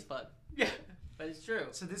 That is fun. Yeah, but it's true.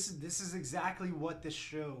 So this is exactly what this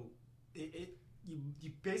show.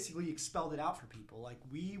 You basically expelled it out for people. Like,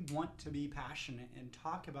 we want to be passionate and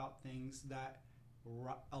talk about things that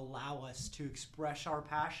allow us to express our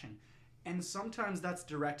passion. And sometimes that's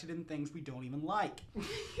directed in things we don't even like.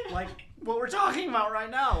 Like what we're talking about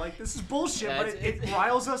right now. Like, this is bullshit, but it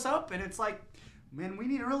riles us up, and it's like, man, we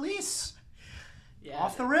need a release. Yeah,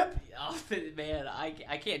 off the rip. Man,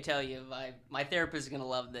 I can't tell you. My therapist is going to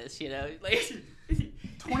love this, you know? Like,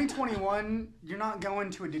 2021, you're not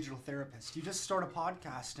going to a digital therapist. You just start a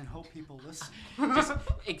podcast and hope people listen. Just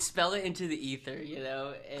expel it into the ether, you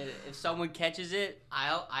know? And if someone catches it,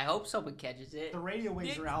 I hope someone catches it. The radio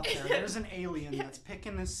waves are out there. There's an alien that's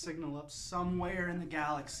picking this signal up somewhere in the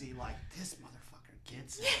galaxy. Like, this motherfucker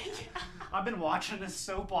gets it. I've been watching this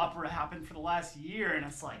soap opera happen for the last year, and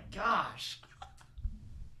it's like, gosh.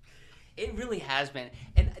 It really has been.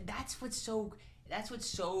 And that's what's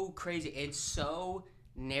so crazy. It's so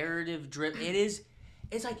narrative driven. It's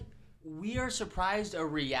like, we are surprised a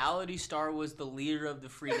reality star was the leader of the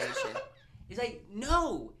free nation. It's like,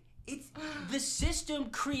 no, it's the system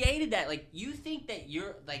created that. Like, you think that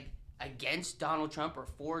you're like against Donald Trump or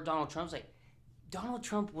for Donald Trump's, like, Donald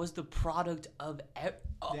Trump was the product of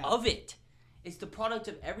it. It's the product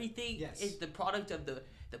of everything. Yes. It's the product of the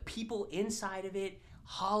people inside of it.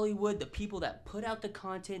 Hollywood, the people that put out the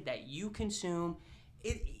content that you consume.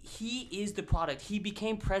 He is the product. He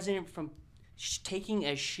became president from taking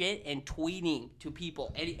a shit and tweeting to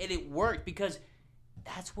people, and it worked because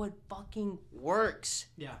that's what fucking works.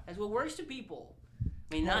 Yeah, that's what works to people.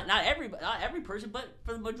 I mean, not every person, but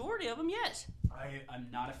for the majority of them, yes. I'm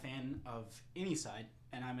not a fan of any side,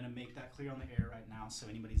 and I'm going to make that clear on the air right now, so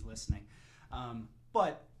anybody's listening.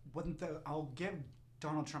 But what I'll give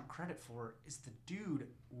Donald Trump credit for is the dude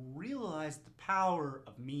realized the power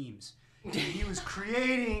of memes. And he was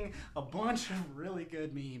creating a bunch of really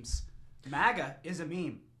good memes. MAGA is a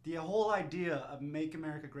meme. The whole idea of Make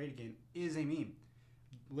America Great Again is a meme.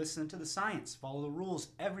 Listen to the science, follow the rules,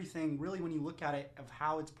 everything, really, when you look at it, of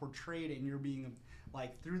how it's portrayed and you're being,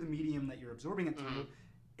 like, through the medium that you're absorbing it through,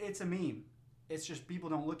 it's a meme. It's just people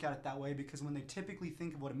don't look at it that way because when they typically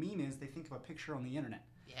think of what a meme is, they think of a picture on the internet.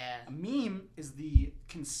 Yeah. A meme is the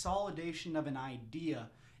consolidation of an idea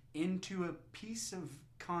into a piece of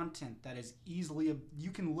content that is easily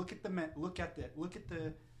you can look at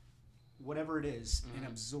the whatever it is and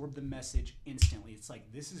absorb the message instantly. It's like,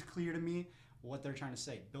 this is clear to me what they're trying to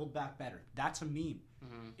say. Build back better. That's a meme.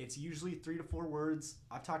 It's usually 3 to 4 words.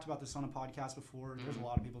 I've talked about this on a podcast before. There's a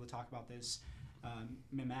lot of people that talk about this.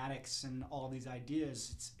 Mematics and all of these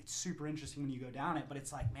ideas. It's super interesting when you go down it, but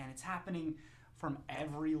it's like, man, it's happening from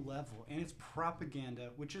every level, and it's propaganda,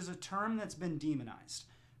 which is a term that's been demonized.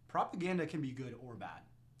 Propaganda can be good or bad.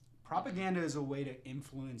 Propaganda is a way to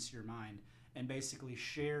influence your mind and basically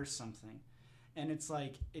share something, and it's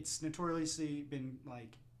like, it's notoriously been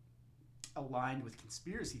like aligned with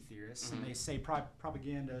conspiracy theorists, and they say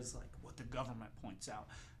propaganda is like what the government points out.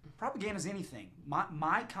 Propaganda is anything.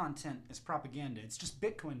 My content is propaganda. It's just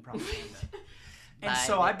Bitcoin propaganda. And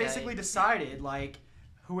so I basically decided, like,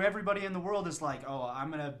 who everybody in the world is like, oh, I'm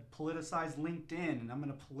going to politicize LinkedIn and I'm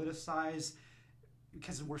going to politicize,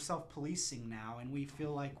 because we're self-policing now, and we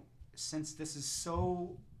feel like since this is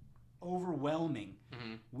so overwhelming,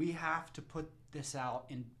 we have to put this out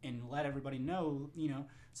and let everybody know,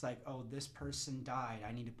 it's like, oh, this person died.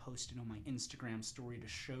 I need to post it on my Instagram story to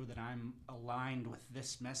show that I'm aligned with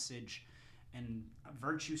this message and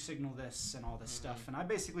virtue signal this and all this stuff. And I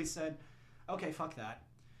basically said, okay, fuck that.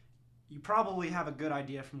 You probably have a good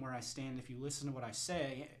idea from where I stand if you listen to what I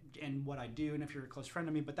say and what I do, and if you're a close friend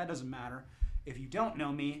of me, but that doesn't matter. If you don't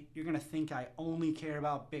know me, you're going to think I only care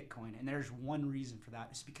about Bitcoin. And there's one reason for that.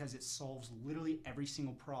 It's because it solves literally every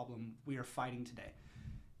single problem we are fighting today.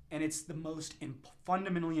 And it's the most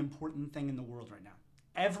fundamentally important thing in the world right now.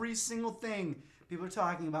 Every single thing people are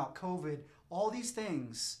talking about, COVID, all these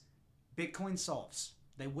things, Bitcoin solves.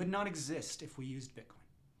 They would not exist if we used Bitcoin.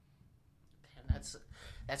 Man,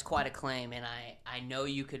 that's quite a claim, and I know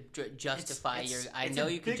you could justify your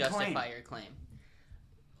claim.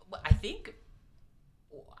 I think.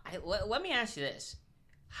 Let me ask you this: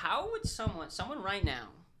 how would someone right now,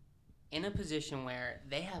 in a position where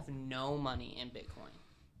they have no money in Bitcoin,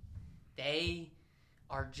 they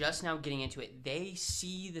are just now getting into it, they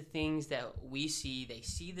see the things that we see, they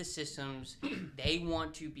see the systems, they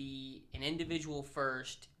want to be an individual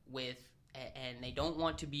first and they don't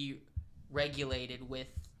want to be regulated with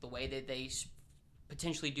the way that they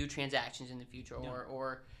potentially do transactions in the future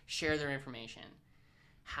or share their information.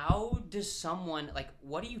 How does someone,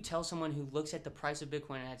 what do you tell someone who looks at the price of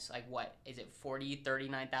Bitcoin and it's like, what, is it $40,000,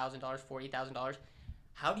 $39,000, $40,000?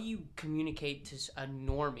 How do you communicate to a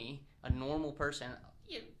normie, a normal person,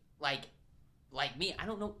 like me? I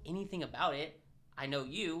don't know anything about it. I know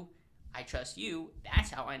you. I trust you. That's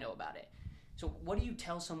how I know about it. So what do you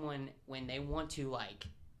tell someone when they want to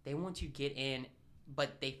get in,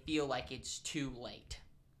 but they feel like it's too late?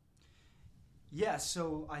 Yeah,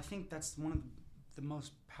 so I think that's one of the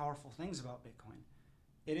most powerful things about Bitcoin.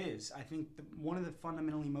 It is. I think one of the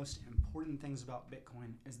fundamentally most important things about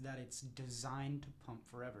Bitcoin is that it's designed to pump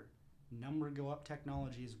forever. Number go up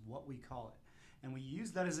technology is what we call it. And we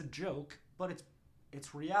use that as a joke, but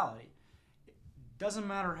it's reality. It doesn't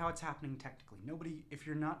matter how it's happening technically. If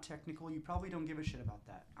you're not technical, you probably don't give a shit about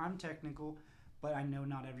that. I'm technical, but I know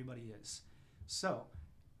not everybody is. So,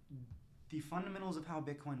 the fundamentals of how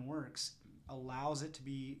Bitcoin works allows it to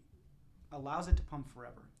pump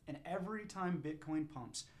forever. And every time Bitcoin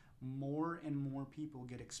pumps, more and more people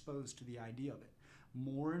get exposed to the idea of it.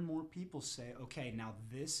 More and more people say, okay, now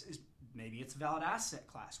maybe it's a valid asset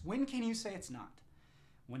class. When can you say it's not?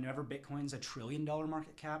 Whenever Bitcoin's $1 trillion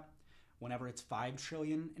market cap, whenever it's 5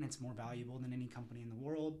 trillion and it's more valuable than any company in the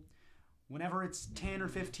world, whenever it's 10 or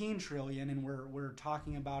 15 trillion and we're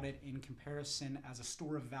talking about it in comparison as a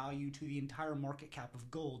store of value to the entire market cap of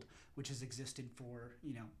gold, which has existed for,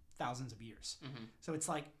 thousands of years. Mm-hmm. So it's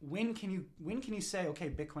like, when can you say, okay,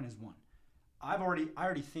 Bitcoin has won? I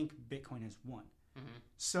already think Bitcoin has won. Mm-hmm.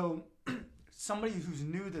 So somebody who's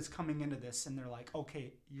new that's coming into this and they're like,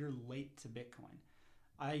 okay, you're late to Bitcoin.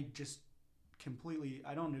 I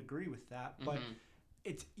don't agree with that, but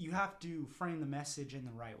you have to frame the message in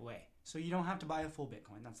the right way. So you don't have to buy a full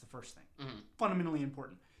Bitcoin. That's the first thing. Mm-hmm. Fundamentally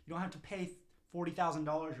important. You don't have to pay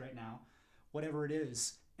 $40,000 right now, whatever it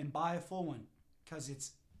is, and buy a full one, because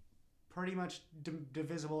it's pretty much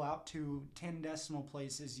divisible out to 10 decimal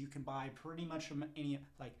places. You can buy pretty much any,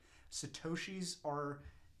 Satoshis are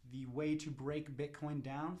the way to break Bitcoin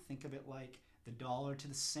down. Think of it like the dollar to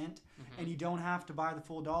the cent, and you don't have to buy the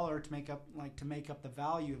full dollar to make up the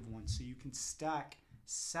value of one. So you can stack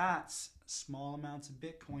sats, small amounts of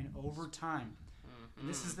Bitcoin over time. And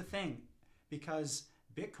this is the thing, because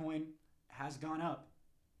Bitcoin has gone up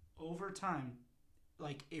over time.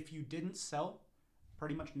 If you didn't sell,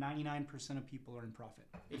 pretty much 99% of people are in profit.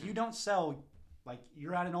 If you don't sell,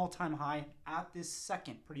 you're at an all-time high at this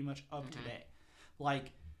second, pretty much of today.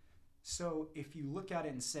 So if you look at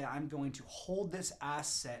it and say, I'm going to hold this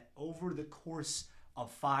asset over the course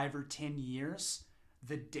of 5 or 10 years,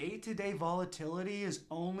 the day-to-day volatility is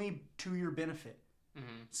only to your benefit.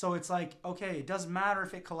 Mm-hmm. So it's like, okay, it doesn't matter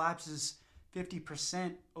if it collapses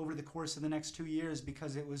 50% over the course of the next 2 years,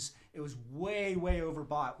 because it was way, way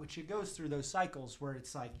overbought, which it goes through those cycles where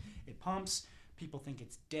it's like it pumps, people think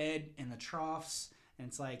it's dead in the troughs, and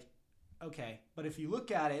it's like, okay. But if you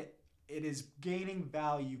look at it, it is gaining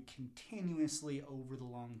value continuously over the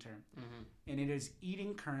long term. Mm-hmm. And it is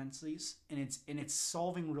eating currencies, and it's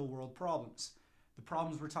solving real world problems. The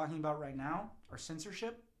problems we're talking about right now are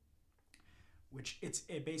censorship, which it's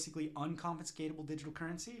basically unconfiscatable digital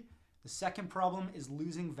currency. The second problem is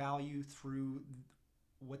losing value through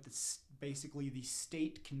basically the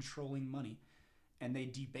state controlling money, and they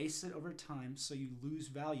debase it over time, so you lose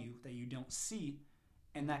value that you don't see,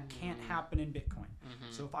 and that can't happen in Bitcoin.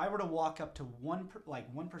 So if I were to walk up to one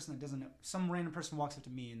person that doesn't know, some random person walks up to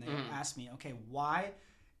me and they ask me, okay, why?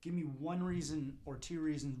 Give me one reason or two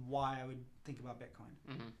reasons why I would think about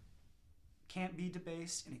Bitcoin. Can't be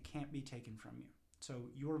debased and it can't be taken from you. So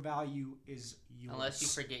your value is yours. Unless you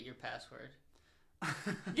forget your password.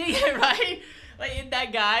 Yeah, right? Like, in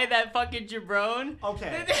that guy, that fucking jabron.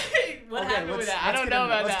 Okay. What happened with that? I don't know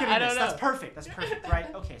about that. I don't know. That's perfect. That's perfect,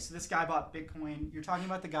 right? Okay, so this guy bought Bitcoin. You're talking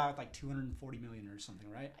about the guy with like 240 million or something,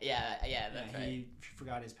 right? Yeah, that's right. He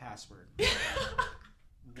forgot his password.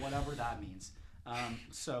 Whatever that means.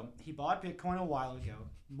 So he bought Bitcoin a while ago.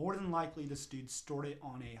 More than likely, this dude stored it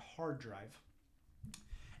on a hard drive.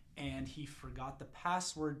 And he forgot the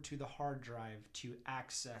password to the hard drive to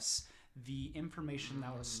access the information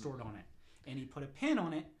that was stored on it. And he put a pin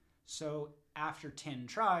on it, so after 10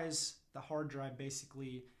 tries, the hard drive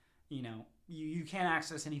basically, you can't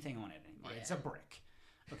access anything on it anymore. Yeah. It's a brick.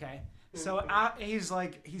 Okay? So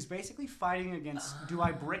he's basically fighting against, do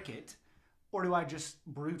I brick it, or do I just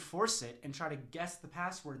brute force it and try to guess the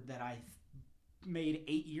password that I made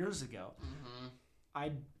 8 years ago?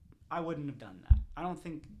 I wouldn't have done that.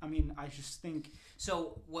 I just think...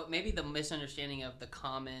 So what maybe the misunderstanding of the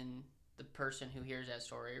person who hears that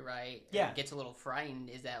story, right? Yeah. And gets a little frightened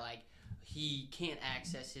is that, like, he can't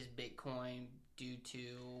access his Bitcoin due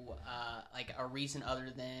to, like, a reason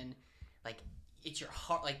other than, like, it's your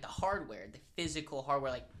the hardware, the physical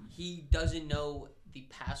hardware. Like, he doesn't know the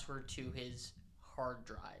password to his hard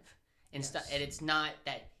drive. And it's not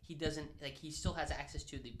that he doesn't, like, he still has access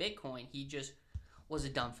to the Bitcoin. He just was a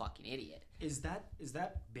dumb fucking idiot. Is that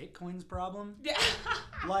Bitcoin's problem? Yeah.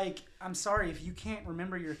 Like, I'm sorry, if you can't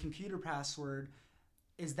remember your computer password,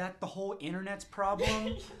 is that the whole internet's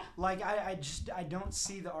problem? Like, I don't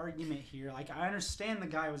see the argument here. Like, I understand the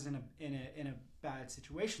guy was in a bad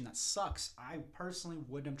situation. That sucks. I personally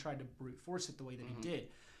wouldn't have tried to brute force it the way that he did.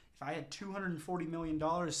 If I had $240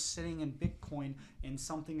 million sitting in Bitcoin in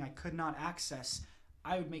something I could not access,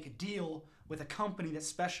 I would make a deal with a company that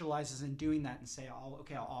specializes in doing that and say, I'll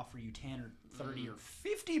offer you 10 or 30 or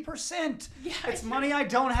 50%. Yeah, it's money I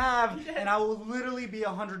don't have, and I will literally be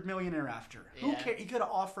 $100 millionaire after. Yeah. Who cares? He could have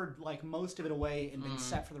offered like most of it away and been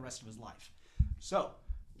set for the rest of his life. So,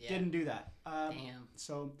 didn't do that. Damn.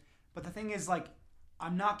 So, but the thing is, like,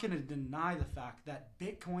 I'm not going to deny the fact that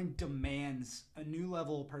Bitcoin demands a new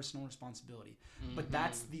level of personal responsibility. But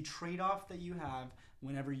that's the trade-off that you have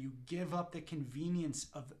whenever you give up the convenience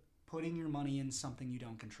of putting your money in something you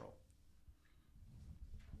don't control.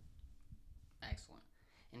 Excellent.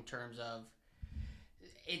 In terms of,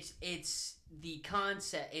 it's the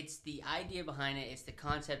concept, it's the idea behind it, it's the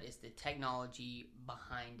concept, it's the technology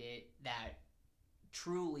behind it that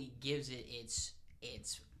truly gives it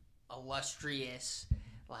its illustrious,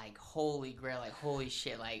 like, holy grail, like, holy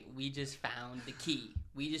shit, like, we just found the key.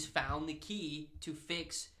 We just found the key to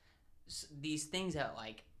fix these things that,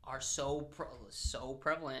 like, are so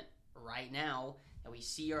prevalent right now that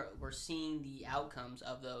we're seeing the outcomes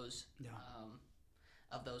of those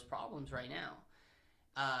problems right now.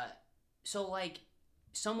 So, like,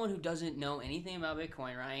 someone who doesn't know anything about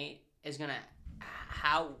Bitcoin, right, is gonna,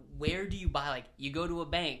 where do you buy, like, you go to a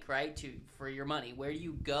bank, right, for your money. Where do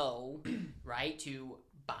you go, right, to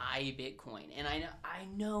buy Bitcoin? And I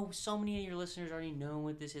know so many of your listeners already know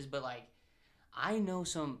what this is, but, like, I know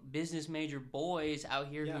some business major boys out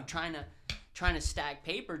here who trying to stack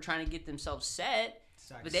paper, trying to get themselves set,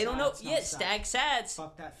 but they don't know. Yeah, stack sats.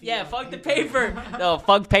 Fuck that. Yeah, fuck the paper. No,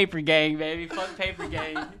 fuck paper gang, baby. Fuck paper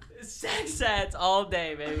gang. Stack sats all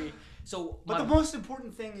day, baby. So, but the most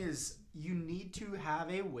important thing is you need to have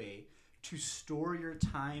a way to store your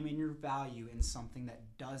time and your value in something that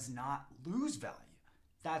does not lose value.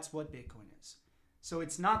 That's what Bitcoin is. So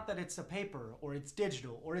it's not that it's a paper or it's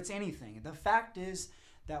digital or it's anything. The fact is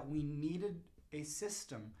that we needed a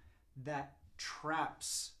system that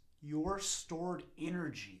traps your stored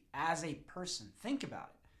energy as a person. Think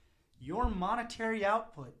about it. Your monetary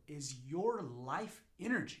output is your life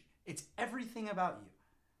energy. It's everything about you,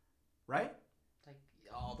 right? Like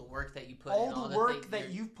all the work that you put in. All the work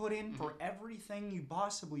that you've put in for everything you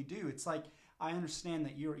possibly do. It's like, I understand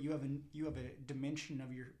that you have a dimension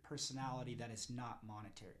of your personality that is not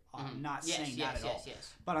monetary. I'm not saying that at all.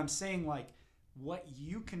 Yes. But I'm saying, like, what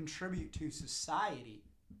you contribute to society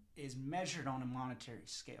is measured on a monetary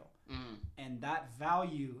scale. And that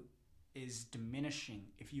value is diminishing.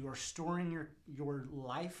 If you are storing your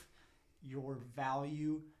life, your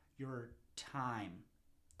value, your time.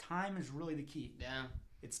 Time is really the key. Yeah.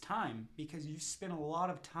 It's time, because you spent a lot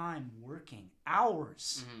of time working,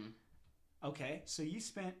 hours. Okay, so you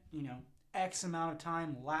spent, X amount of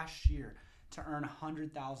time last year to earn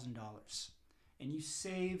 $100,000, and you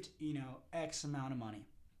saved, X amount of money.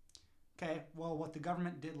 Okay, well, what the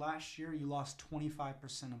government did last year, you lost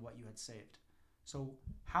 25% of what you had saved. So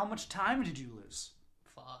how much time did you lose?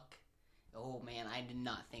 Fuck. Oh man, I did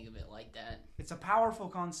not think of it like that. It's a powerful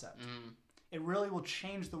concept. It really will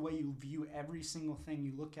change the way you view every single thing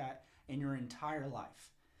you look at in your entire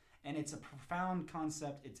life. And it's a profound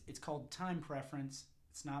concept. It's called time preference.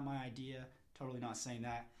 It's not my idea. Totally not saying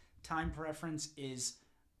that. Time preference is,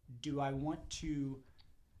 do I want to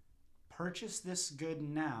purchase this good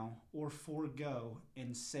now or forego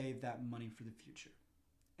and save that money for the future?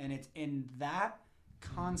 And it's in that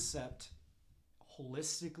concept,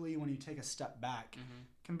 holistically, when you take a step back,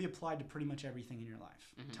 can be applied to pretty much everything in your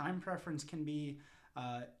life. Time preference can be,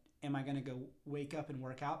 am I going to go wake up and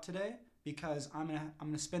work out today? Because I'm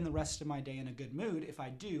gonna spend the rest of my day in a good mood. If I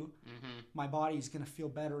do, my body's gonna feel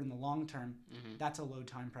better in the long term. That's a low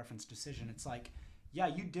time preference decision. It's like, yeah,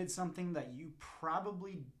 you did something that you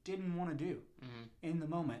probably didn't want to do in the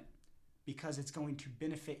moment because it's going to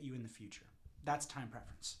benefit you in the future. That's time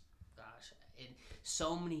preference. Gosh, and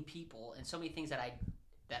so many people and so many things that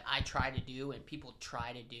I try to do and people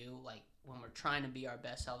try to do, like when we're trying to be our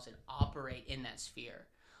best selves and operate in that sphere.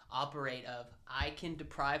 Operate of, I can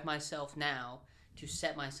deprive myself now to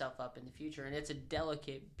set myself up in the future. And it's a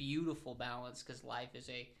delicate, beautiful balance, because life is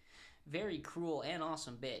a very cruel and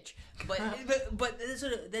awesome bitch. But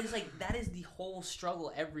that is the whole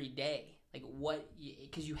struggle every day. Like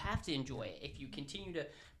because you have to enjoy it. If you continue to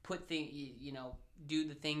put do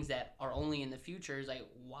the things that are only in the future, it's like,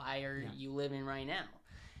 why are you living right now?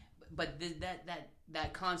 But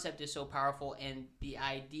that concept is so powerful, and the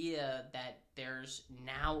idea that there's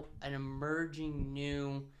now an emerging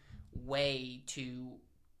new way to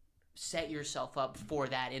set yourself up for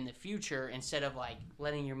that in the future, instead of like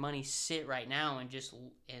letting your money sit right now and just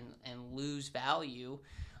and lose value.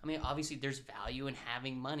 I mean, obviously there's value in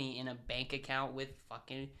having money in a bank account with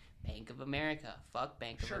fucking Bank of America. Fuck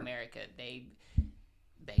Bank of America.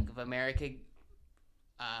 Bank of America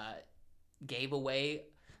gave away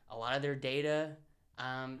a lot of their data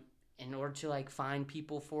in order to like find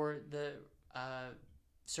people for the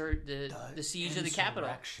siege of the Capitol.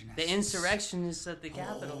 The insurrectionists at the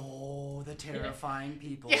Capitol. Oh, the terrifying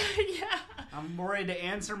people. Yeah. I'm worried to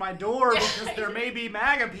answer my door because there may be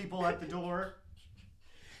MAGA people at the door.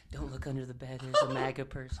 Don't look under the bed. There's a MAGA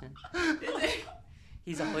person.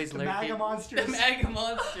 He's always lurking. MAGA monsters. The MAGA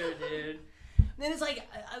monster, dude. Then it's like,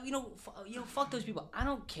 fuck those people. I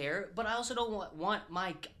don't care, but I also don't want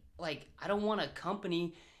my, like, I don't want a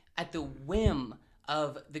company at the whim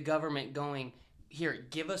of the government going, here,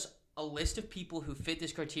 give us a list of people who fit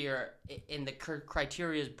this criteria, and the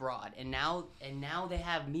criteria is broad. And now they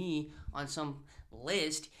have me on some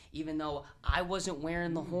list, even though I wasn't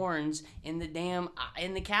wearing the horns in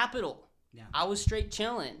the Capitol. Yeah. I was straight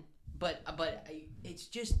chilling. But it's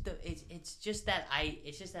just that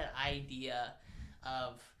idea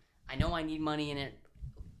of, I know I need money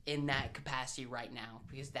in that capacity right now,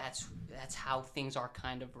 because that's how things are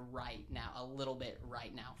kind of right now, a little bit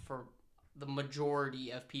right now, for the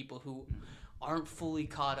majority of people who aren't fully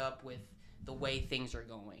caught up with the way things are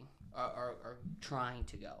going or trying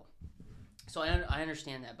to go. So I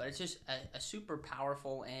understand that, but it's just a super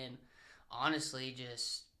powerful, and honestly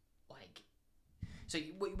just like, so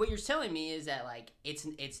what you're telling me is that like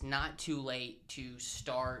it's not too late to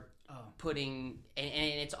start putting, and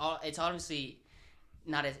it's obviously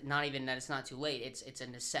not even that it's not too late. It's a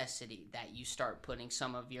necessity that you start putting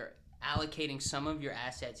allocating some of your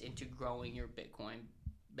assets into growing your Bitcoin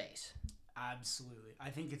base. Absolutely. I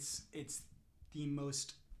think it's the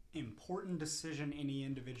most important decision any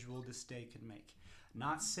individual this day could make.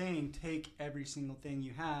 Not saying take every single thing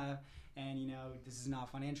you have and, this is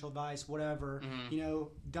not financial advice, whatever,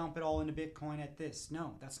 dump it all into Bitcoin at this.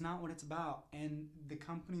 No, that's not what it's about. And the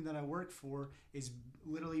company that I work for is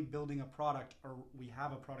literally building a product, or we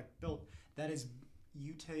have a product built, that is,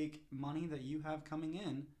 you take money that you have coming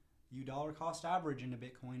in, you dollar cost average into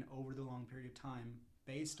Bitcoin over the long period of time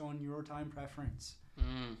based on your time preference.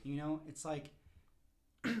 It's like,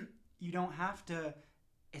 you don't have to,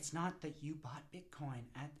 it's not that you bought Bitcoin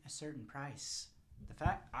at a certain price. The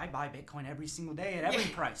fact I buy Bitcoin every single day at every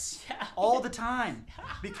price, all the time,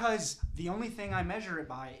 because the only thing I measure it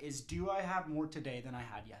by is, do I have more today than I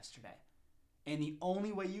had yesterday? And the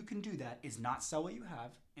only way you can do that is not sell what you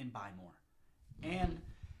have and buy more. And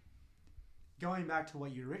going back to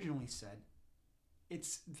what you originally said,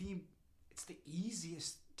 it's it's the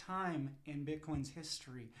easiest time in Bitcoin's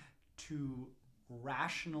history to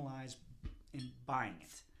rationalize in buying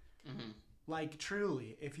it. Mm-hmm. Like,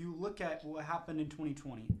 truly, if you look at what happened in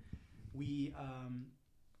 2020, we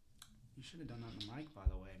you should have done that on the mic, by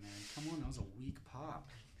the way, man. Come on, that was a weak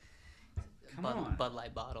pop. Come on. Bud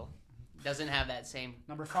Light bottle doesn't have that same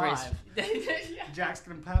Number crisp. 5. Jack's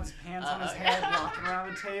gonna have his hands on his head, walking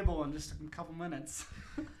around the table in just a couple minutes.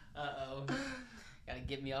 Uh-oh. Gotta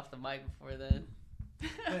get me off the mic before then.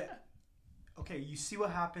 But, okay, you see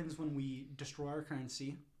what happens when we destroy our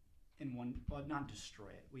currency in one, well, not destroy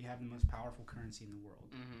it. We have the most powerful currency in the world.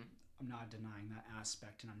 Mm-hmm. I'm not denying that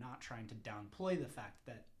aspect, and I'm not trying to downplay the fact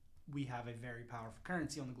that we have a very powerful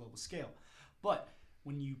currency on the global scale. But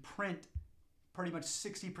when you print pretty much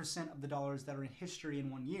 60% of the dollars that are in history in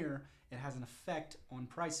 1 year, it has an effect on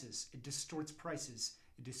prices. It distorts prices.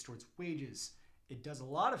 It distorts wages. It does a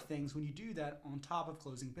lot of things when you do that on top of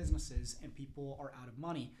closing businesses and people are out of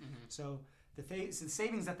money. Mm-hmm. So the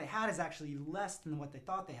savings that they had is actually less than what they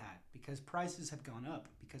thought they had because prices have gone up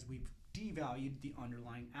because we've devalued the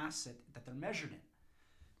underlying asset that they're measured in.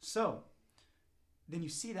 So then you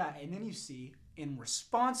see that, and then you see in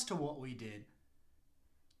response to what we did,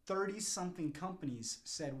 30-something companies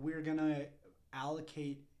said we're going to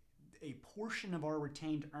allocate a portion of our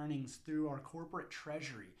retained earnings through our corporate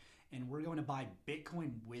treasury, and we're going to buy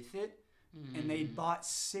Bitcoin with it. And they bought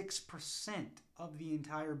 6% of the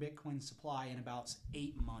entire Bitcoin supply in about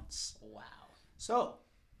 8 months. Wow. So,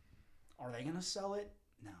 are they going to sell it?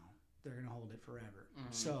 No. They're going to hold it forever.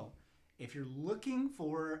 So, if you're looking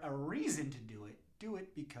for a reason to do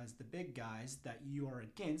it because the big guys that you are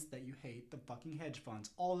against, that you hate, the fucking hedge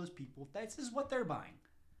funds, all those people, this is what they're buying.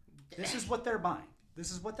 This is what they're buying.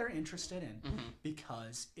 This is what they're interested in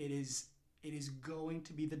because it is going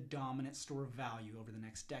to be the dominant store of value over the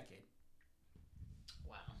next decade.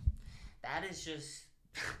 Wow. That is just...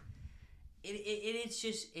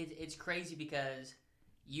 It's crazy because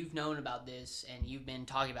you've known about this and you've been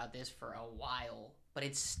talking about this for a while, but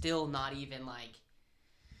it's still not even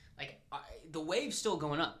the wave's still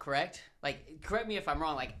going up, correct? Like, correct me if I'm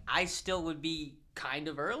wrong. Like, I still would be kind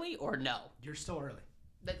of early, or no? You're still early.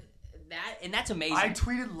 That's amazing. I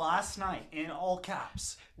tweeted last night in all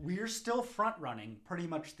caps, we're still front running pretty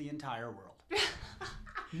much the entire world.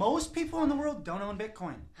 Most people in the world don't own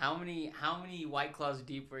Bitcoin. How many White Claws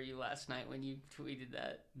deep were you last night when you tweeted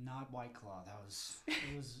that? Not White Claw.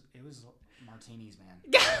 It was martinis, man.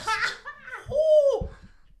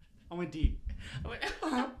 I went deep.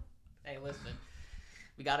 Hey, listen.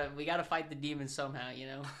 We gotta fight the demons somehow, you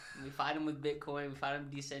know. We fight them with Bitcoin. We fight them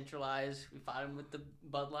decentralized. We fight them with the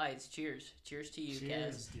Bud Lights. Cheers to you,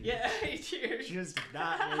 cheers, Kaz. Dude. Yeah, cheers. Cheers to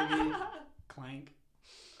that, baby. Clank.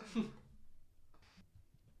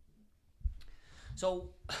 So,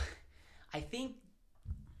 I think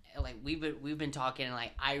like we've been talking, and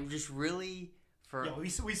like I just really. Yeah, we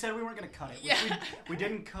said we weren't going to cut it. Yeah. We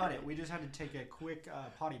didn't cut it. We just had to take a quick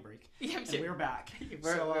potty break. Yeah, and we're back.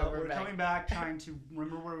 We're back. Coming back, trying to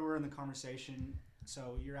remember where we were in the conversation.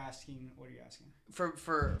 So you're asking, what are you asking?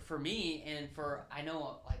 For me, and for, I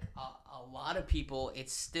know like a lot of people,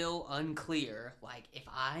 it's still unclear. Like, if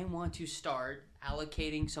I want to start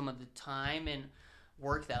allocating some of the time and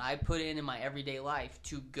work that I put in my everyday life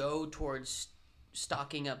to go towards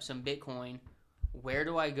stocking up some Bitcoin, where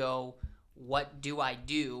do I go? What do I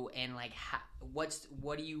do, and like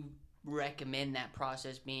what do you recommend that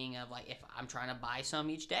process being of, like, if I'm trying to buy some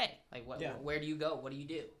each day, like where do you go? What do you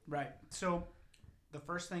do? Right. So the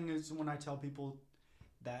first thing is when I tell people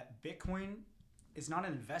that Bitcoin is not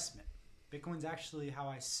an investment. Bitcoin's actually how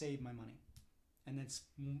I save my money, and it's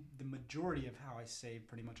the majority of how I save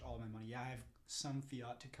pretty much all of my money. Yeah, I have some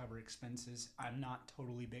fiat to cover expenses. I'm not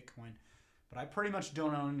totally Bitcoin, but I pretty much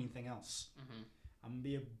don't own anything else. I'm going to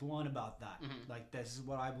be blunt about that. Like, this is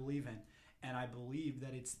what I believe in. And I believe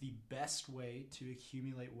that it's the best way to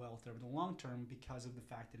accumulate wealth over the long term because of the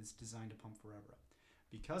fact that it's designed to pump forever.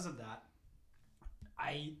 Because of that,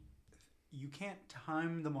 you can't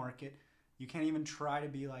time the market. You can't even try to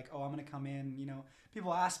be like, oh, I'm going to come in. You know,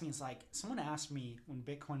 people ask me, it's like, someone asked me when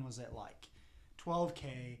Bitcoin was at like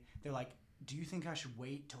 12K, they're like, do you think I should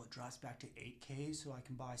wait till it drops back to 8K so I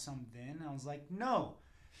can buy some then? And I was like, no.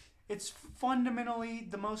 It's fundamentally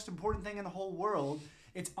the most important thing in the whole world.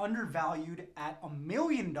 It's undervalued at $1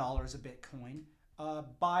 million a Bitcoin.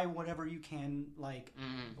 Buy whatever you can, like,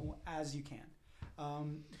 as you can.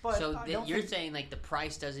 But so you're saying, like, the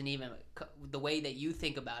price doesn't even, the way that you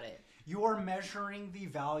think about it. You are measuring the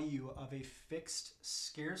value of a fixed,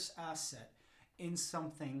 scarce asset in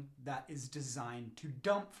something that is designed to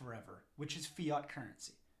dump forever, which is fiat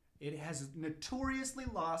currency. It has notoriously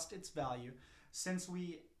lost its value since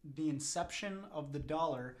the inception of the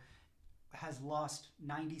dollar has lost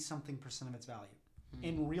 90-something% of its value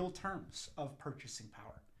in real terms of purchasing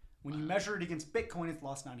power. When you measure it against Bitcoin, it's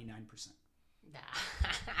lost 99%.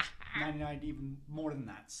 99, even more than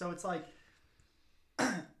that. So it's like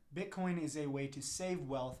Bitcoin is a way to save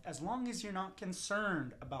wealth as long as you're not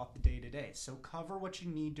concerned about the day-to-day. So cover what you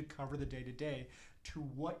need to cover the day-to-day to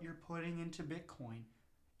what you're putting into Bitcoin.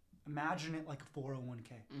 Imagine it like a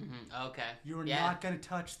 401k. Okay. You're not going to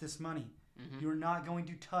touch this money. You're not going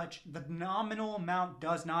to touch. The nominal amount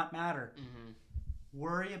does not matter.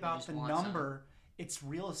 Worry about the number. It's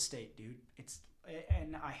real estate, dude.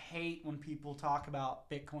 And I hate when people talk about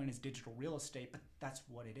Bitcoin as digital real estate, but that's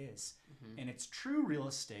what it is. And it's true real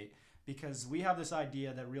estate because we have this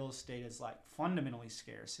idea that real estate is like fundamentally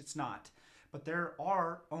scarce. It's not. But there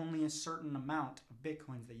are only a certain amount of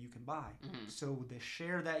Bitcoins that you can buy. So the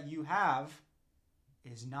share that you have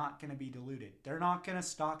is not going to be diluted. They're not going to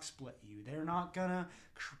stock split you. They're not going to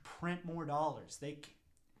print more dollars.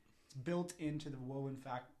 It's built into the woven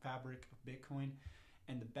fabric of Bitcoin.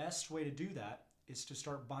 And the best way to do that is to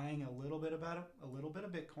start buying a little bit of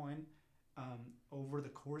Bitcoin over the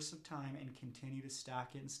course of time and continue to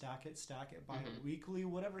stack it, buy it weekly,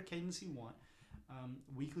 whatever cadence you want.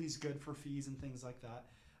 Weekly is good for fees and things like that.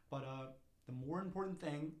 But the more important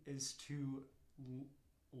thing is to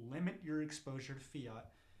limit your exposure to fiat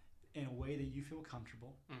in a way that you feel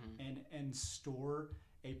comfortable and store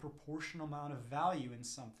a proportional amount of value in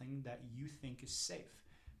something that you think is safe.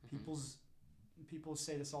 People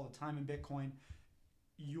say this all the time in Bitcoin.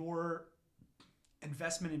 Your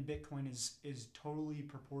investment in Bitcoin is totally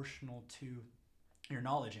proportional to your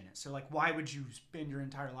knowledge in it. So like, why would you spend your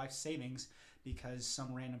entire life savings because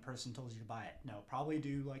some random person told you to buy it? No, probably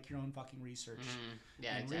do like your own fucking research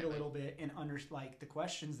and read a little bit and like the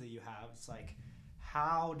questions that you have. It's like,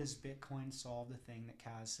 how does Bitcoin solve the thing that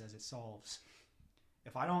Kaz says it solves?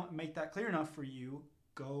 If I don't make that clear enough for you,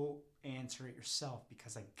 go answer it yourself,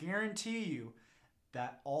 because I guarantee you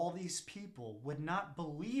that all these people would not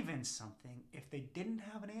believe in something if they didn't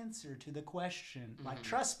have an answer to the question. Like,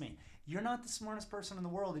 trust me, you're not the smartest person in the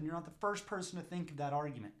world, and you're not the first person to think of that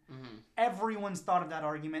argument. Everyone's thought of that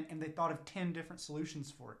argument, and they thought of 10 different solutions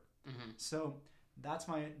for it. So that's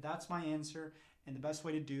my answer, and the best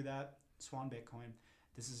way to do that, Swan Bitcoin.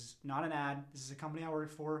 This is not an ad. This is a company I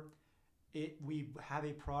work for. We have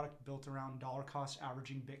a product built around dollar cost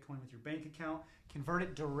averaging Bitcoin with your bank account. Convert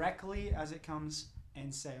it directly as it comes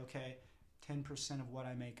and say, okay, 10% of what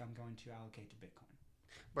I make, I'm going to allocate to Bitcoin.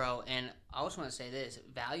 Bro, and I also want to say this,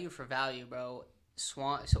 value for value, bro.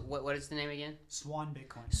 Swan, so what is the name again? Swan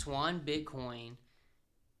Bitcoin. Swan Bitcoin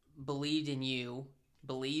believed in you,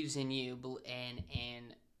 believes in you,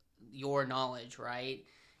 and your knowledge, right?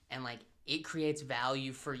 And like, it creates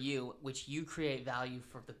value for you, which you create value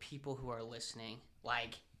for the people who are listening.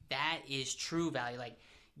 Like, that is true value. Like,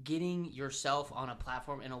 getting yourself on a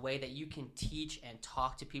platform in a way that you can teach and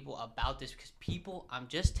talk to people about this, because people, I'm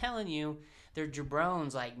just telling you, they're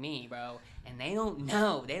jabrones like me, bro, and they don't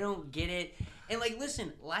know, they don't get it. And like,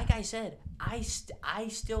 listen, like I said, I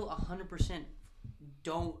still 100%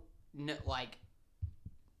 don't know. Like,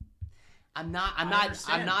 I'm not at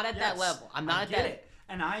that level. I'm not at that. It.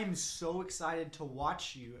 And I am so excited to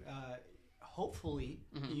watch you. Hopefully,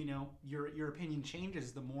 you know, your opinion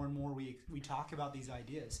changes the more and more we talk about these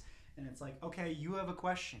ideas. And it's like, okay, you have a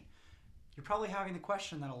question. You're probably having the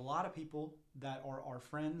question that a lot of people that are our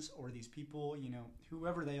friends, or these people, you know,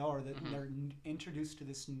 whoever they are, that they're introduced to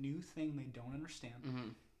this new thing they don't understand.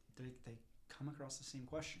 They come across the same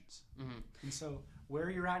questions. And so where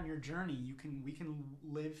you're at in your journey, we can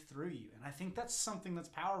live through you. And I think that's something that's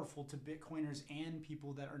powerful to Bitcoiners and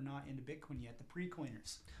people that are not into Bitcoin yet, the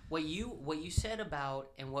pre-coiners. What you said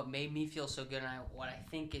about, and what made me feel so good, and what I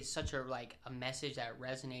think is such a message that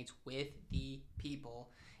resonates with the people,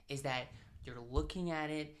 is that you're looking at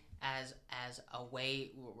it as a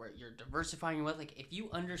way where you're diversifying your wealth. Like, if you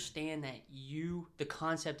understand that the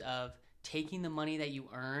concept of taking the money that you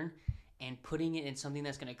earn and putting it in something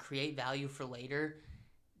that's going to create value for later,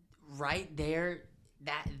 right there,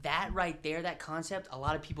 that right there, that concept, a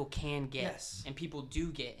lot of people can get. Yes. And people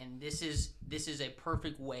do get. And this is a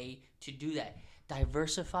perfect way to do that.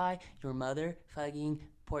 Diversify your motherfucking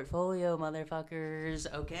portfolio,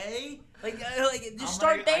 motherfuckers, okay? Like just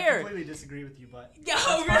start there. I completely disagree with you, but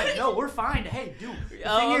really? No, we're fine. Hey, dude. The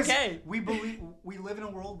thing is, we live in a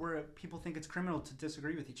world where people think it's criminal to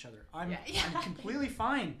disagree with each other. I'm completely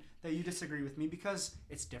fine that you disagree with me, because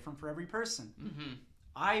it's different for every person.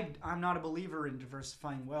 I'm not a believer in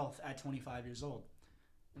diversifying wealth at 25 years old.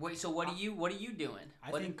 Wait, so what are you doing?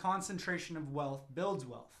 I think concentration of wealth builds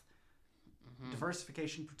wealth.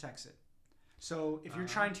 Diversification protects it. So if you're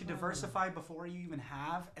trying to diversify before you even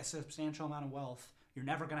have a substantial amount of wealth, you're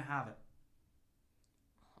never going to have it.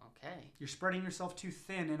 Okay. You're spreading yourself too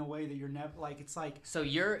thin in a way that you're never it's like. So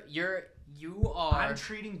you are. I'm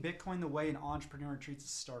treating Bitcoin the way an entrepreneur treats a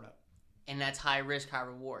startup. And that's high risk, high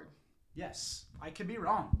reward. Yes, I could be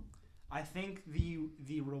wrong. I think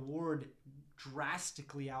the reward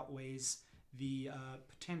drastically outweighs the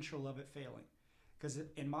potential of it failing. Because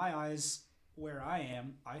in my eyes, where I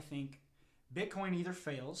am, I think Bitcoin either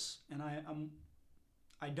fails, and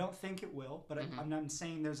I don't think it will, but I'm not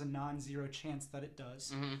saying there's a non-zero chance that it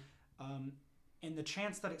does. And the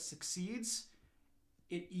chance that it succeeds,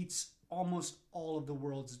 it eats almost all of the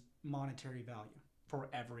world's monetary value for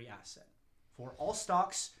every asset, for all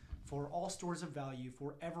stocks, for all stores of value,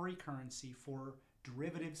 for every currency, for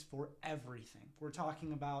derivatives, for everything. We're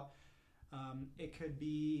talking about it could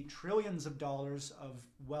be trillions of dollars of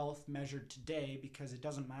wealth measured today, because it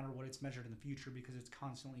doesn't matter what it's measured in the future because it's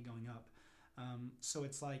constantly going up. So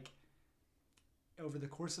it's like over the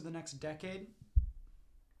course of the next decade,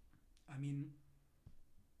 I mean...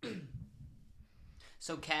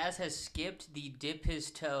 So Kaz has skipped the dip his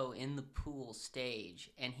toe in the pool stage,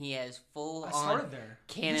 and he has full I started there.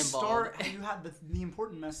 Cannonball. You had the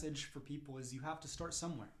important message for people is you have to start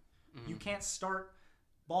somewhere. You can't start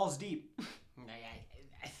balls deep.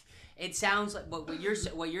 It sounds like what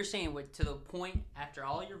you're saying. To the point, after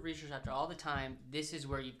all your research, after all the time, this is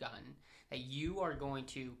where you've gotten that you are going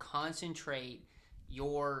to concentrate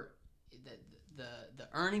your the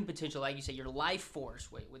earning potential, like you say, your life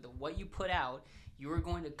force with what you put out. You are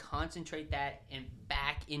going to concentrate that and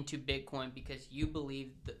back into Bitcoin because you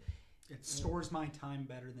believe it stores my time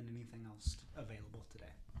better than anything else available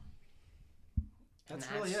today. That's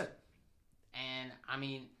really it. And I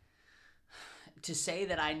mean, to say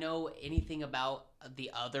that I know anything about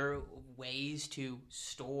the other ways to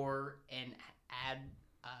store and add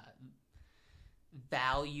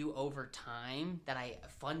value over time, that I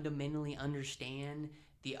fundamentally understand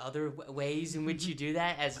the other ways in which you do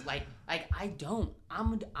that, as like I don't.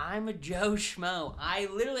 I'm a Joe Schmo. I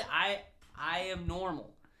am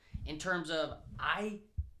normal in terms of I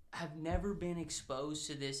have never been exposed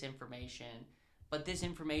to this information, but this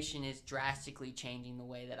information is drastically changing the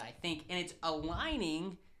way that I think, and it's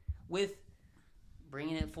aligning with,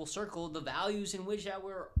 bringing it full circle, the values in which that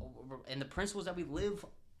we're and the principles that we live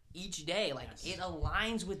each day. Like it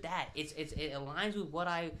aligns with that. It aligns with what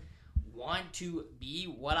I want to be,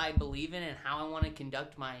 what I believe in, and how I want to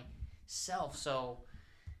conduct myself. So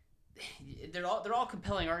they're all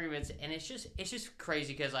compelling arguments, and it's just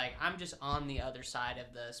crazy because like I'm just on the other side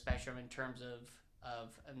of the spectrum in terms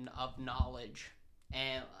of knowledge,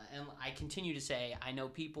 and I continue to say I know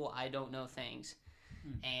people, I don't know things.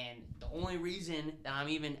 And the only reason that I'm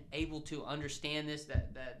even able to understand this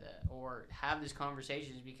or have this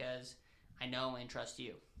conversation is because I know and trust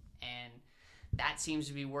you, and that seems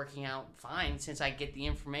to be working out fine since I get the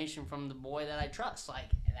information from the boy that I trust. Like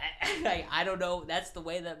that, I don't know. That's the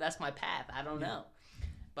way that's my path. I don't know,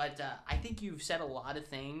 but I think you've said a lot of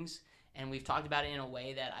things, and we've talked about it in a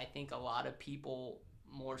way that I think a lot of people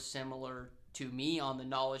more similar to me on the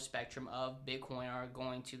knowledge spectrum of Bitcoin are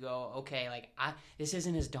going to go, okay, like this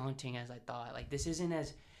isn't as daunting as I thought. Like this isn't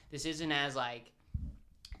as like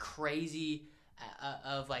crazy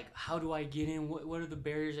of like, how do I get in? What are the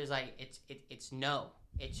barriers? It's like it's no.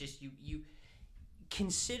 It's just you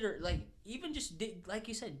consider, like, even just like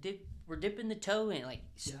you said, we're dipping the toe in, like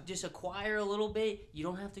just acquire a little bit. You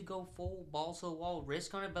don't have to go full balls to the wall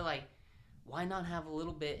risk on it, but like, why not have a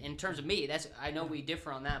little bit? In terms of me, I know we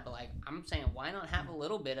differ on that, but like I'm saying, why not have a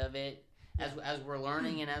little bit of it as we're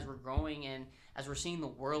learning and as we're growing and as we're seeing the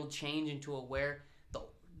world change into a where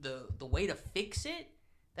the way to fix it.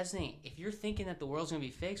 That's the thing. If you're thinking that the world's gonna be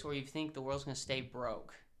fixed, or you think the world's gonna stay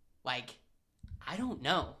broke, like I don't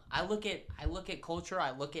know. I look at culture.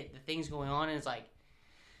 I look at the things going on, and it's like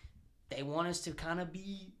they want us to kind of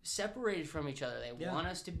be separated from each other. They want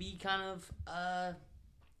us to be kind of I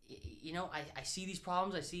see these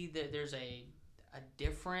problems. I see that there's a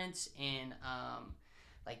difference in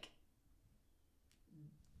like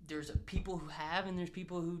there's people who have and there's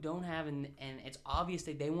people who don't have, and it's obvious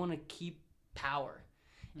that they want to keep power,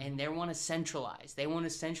 and they want to centralize. They want to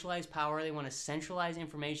centralize power. They want to centralize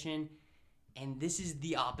information, and this is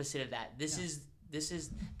the opposite of that. This is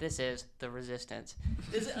the resistance.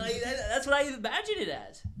 That's what I imagine it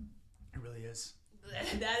as. It really is.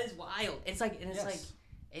 That is wild. It's like, and it's like.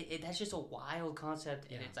 That's just a wild concept,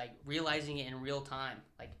 and it's like realizing it in real time,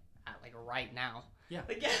 like right now. Yeah.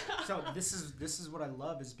 Like, yeah. So this is what I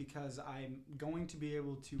love, is because I'm going to be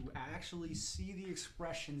able to actually see the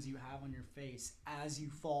expressions you have on your face as you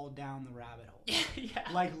fall down the rabbit hole. Yeah.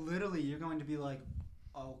 Like literally, you're going to be like,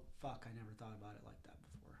 "Oh fuck, I never thought about it like that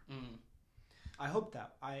before." Mm. I hope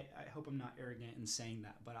that. I hope I'm not arrogant in saying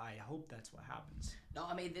that, but I hope that's what happens. No,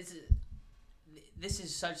 I mean this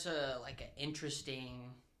is such a like an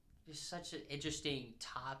interesting, just such an interesting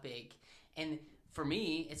topic, and for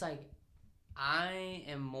me, it's like I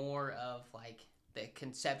am more of like the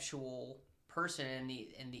conceptual person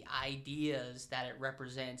and the ideas that it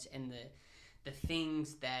represents and the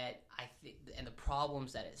things that I think and the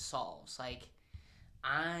problems that it solves. Like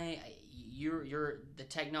you're the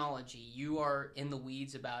technology, you are in the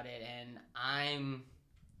weeds about it, and I'm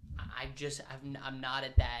not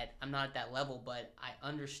at that level, but I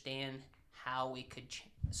understand how we could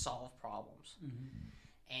solve problems.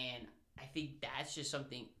 And I think that's just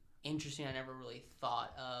something interesting I never really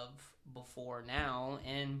thought of before now,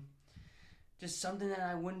 and just something that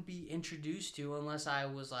I wouldn't be introduced to unless I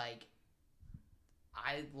was like,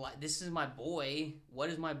 this is my boy. What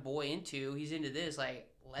is my boy into? He's into this.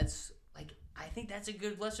 I think that's a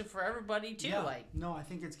good lesson for everybody too. Yeah. No, I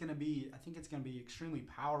think it's gonna be extremely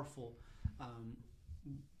powerful.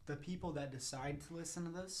 The people that decide to listen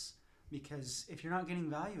to this, because if you're not getting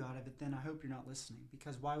value out of it, then I hope you're not listening.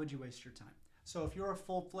 Because why would you waste your time? So if you're a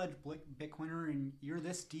full-fledged Bitcoiner and you're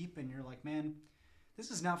this deep and you're like, man,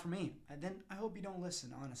 this is not for me, then I hope you don't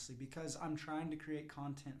listen, honestly, because I'm trying to create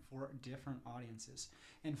content for different audiences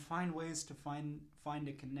and find ways to find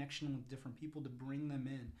a connection with different people to bring them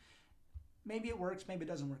in. Maybe it works, maybe it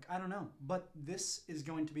doesn't work, I don't know. But this is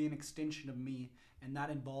going to be an extension of me, and that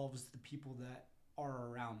involves the people that are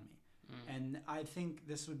around me. And I think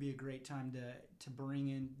this would be a great time to bring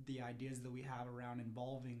in the ideas that we have around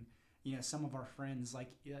involving, some of our friends,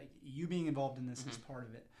 like you being involved in this is part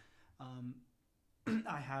of it.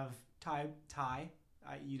 I have Ty.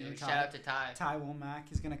 Shout out to Ty. Ty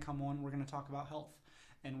Womack is going to come on. We're going to talk about health,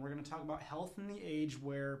 and we're going to talk about health in the age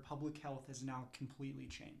where public health has now completely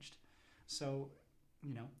changed. So,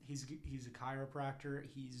 he's a chiropractor.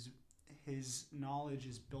 His knowledge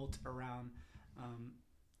is built around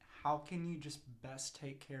how can you just best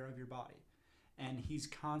take care of your body, and he's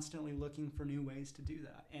constantly looking for new ways to do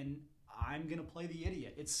that. And I'm going to play the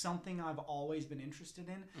idiot. It's something I've always been interested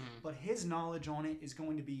in, but his knowledge on it is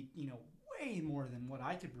going to be, way more than what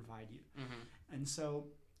I could provide you. And so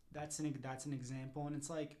that's an example. And it's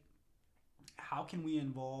like, how can we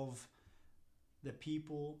involve the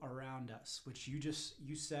people around us, which you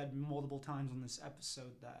said multiple times on this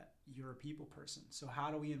episode that you're a people person. So how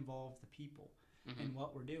do we involve the people in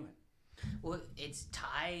what we're doing? Well, it's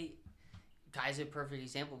Ty's a perfect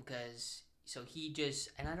example, because so he just,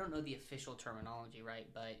 and I don't know the official terminology, right?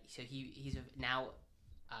 But so he's now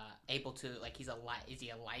able to, like, is he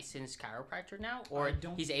a licensed chiropractor now, or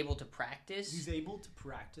he's able to practice? He's able to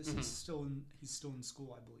practice. He's still in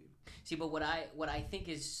school, I believe. See, but what I think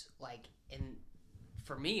is like, and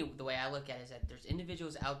for me, the way I look at it is that there's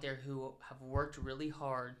individuals out there who have worked really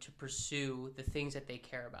hard to pursue the things that they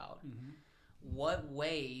care about. What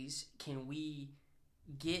ways can we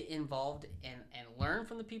get involved and learn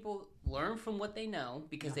from the people, learn from what they know,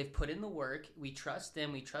 because they've put in the work. We trust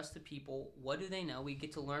them, we trust the people. What do they know? We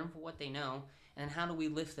get to learn from what they know, and how do we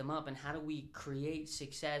lift them up, and how do we create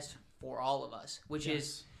success for all of us, which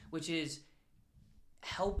is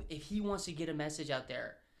help. If he wants to get a message out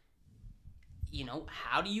there,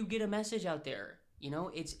 how do you get a message out there?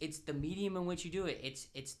 It's the medium in which you do it.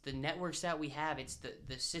 It's the networks that we have. It's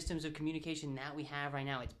the systems of communication that we have right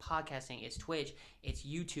now. It's podcasting. It's Twitch. It's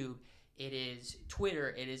YouTube. It is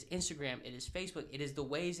Twitter. It is Instagram. It is Facebook. It is the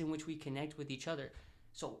ways in which we connect with each other.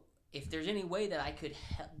 So if there's any way that I could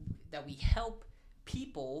that we help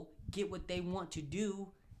people get what they want to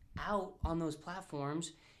do out on those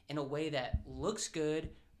platforms in a way that looks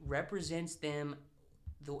good, represents them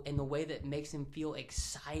in the way that makes them feel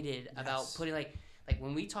excited about putting, like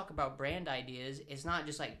when we talk about brand ideas, it's not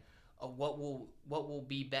just like what will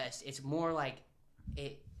be best. It's more like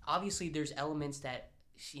it. Obviously, there's elements that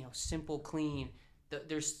simple, clean.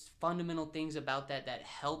 There's fundamental things about that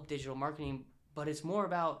help digital marketing, but it's more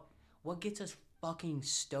about what gets us fucking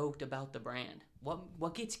stoked about the brand.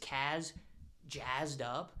 What gets Kaz jazzed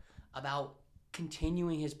up about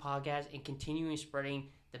continuing his podcast and continuing spreading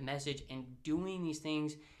the message and doing these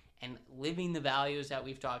things and living the values that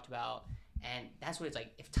we've talked about. And that's what it's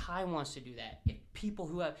like. If Ty wants to do that, if people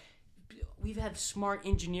we've had smart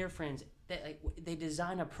engineer friends that they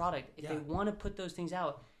design a product, if they want to put those things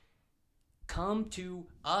out, come to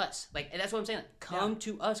us. And that's what I'm saying. Come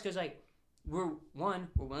to us, because we're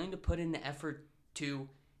willing to put in the effort to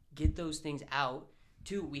get those things out.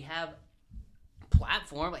 Two, we have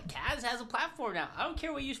platform. Like, Kaz has a platform now. I don't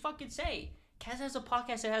care what you fucking say. Kaz has a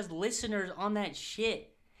podcast that has listeners on that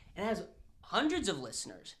shit. And has hundreds of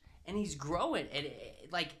listeners. And he's growing. And,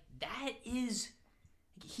 like, that is...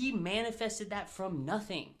 He manifested that from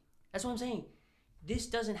nothing. That's what I'm saying. This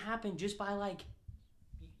doesn't happen just by, like...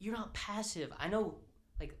 You're not passive. I know,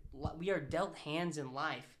 like, we are dealt hands in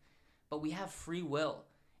life. But we have free will.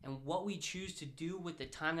 And what we choose to do with the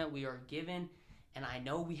time that we are given... And I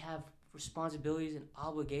know we have responsibilities and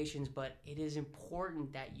obligations, but it is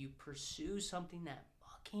important that you pursue something that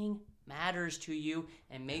fucking matters to you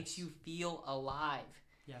and makes you feel alive.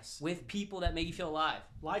 Yes. With people that make you feel alive.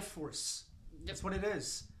 Life force. That's what it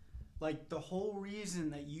is. Like, the whole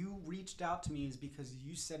reason that you reached out to me is because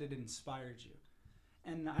you said it inspired you.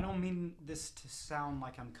 And I don't mean this to sound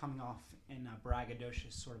like I'm coming off in a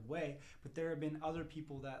braggadocious sort of way, but there have been other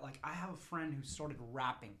people that, like, I have a friend who started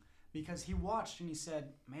rapping because he watched and he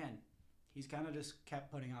said, man, he's kind of just kept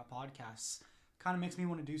putting out podcasts. Kind of makes me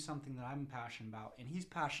want to do something that I'm passionate about. And he's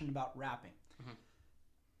passionate about rapping. Mm-hmm.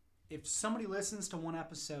 If somebody listens to one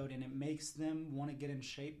episode and it makes them want to get in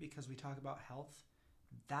shape because we talk about health,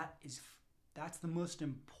 that's the most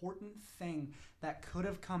important thing that could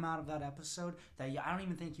have come out of that episode that I don't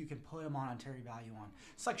even think you can put a monetary value on.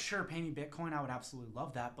 It's like, sure, pay me Bitcoin. I would absolutely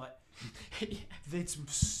love that. But it's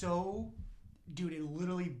so... Dude, it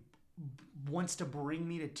literally wants to bring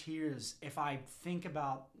me to tears if I think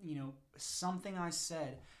about, something I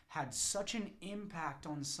said had such an impact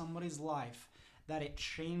on somebody's life that it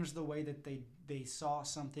changed the way that they saw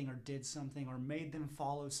something or did something or made them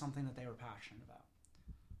follow something that they were passionate about.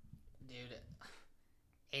 Dude,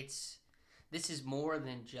 this is more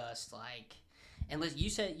than just like, and listen, you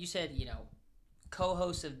said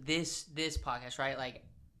co-host of this podcast, right? Like,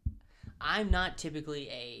 I'm not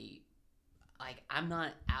typically I'm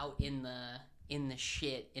not out in the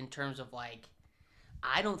shit in terms of, like,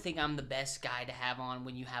 I don't think I'm the best guy to have on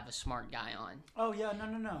when you have a smart guy on. Oh yeah,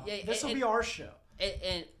 no. Yeah, this will be our show.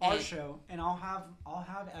 Our show, and I'll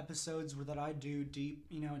have episodes that I do deep,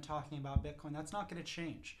 and talking about Bitcoin. That's not going to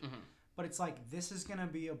change. Mm-hmm. But it's like, this is going to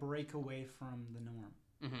be a break away from the norm.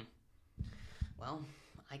 Mm-hmm. Well,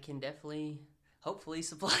 I can definitely, hopefully,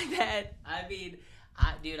 supply that. I mean,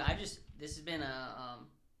 this has been a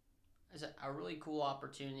really cool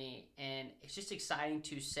opportunity, and it's just exciting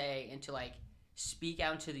to say and to, like, speak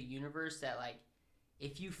out into the universe that, like,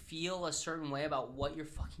 if you feel a certain way about what you're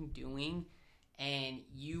fucking doing and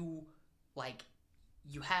you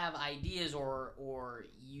have ideas or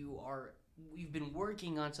you've been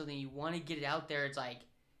working on something, you want to get it out there, it's like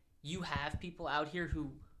you have people out here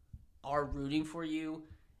who are rooting for you.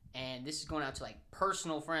 And this is going out to, like,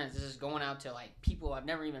 personal friends. This is going out to, like, people I've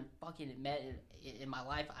never even fucking met in my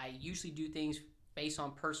life. I usually do things based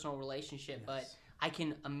on personal relationship, yes. But I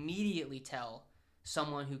can immediately tell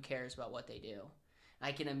someone who cares about what they do.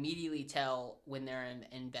 I can immediately tell when they're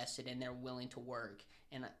invested and they're willing to work.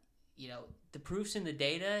 And, the proof's in the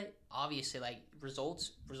data. Obviously, like,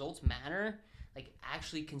 results matter. Like,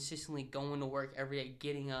 actually consistently going to work every day,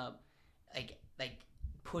 getting up, like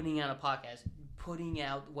putting out a podcast, putting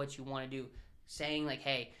out what you want to do, saying, like,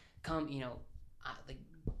 hey, come, like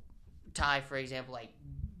Ty, for example, like,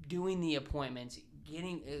 doing the appointments,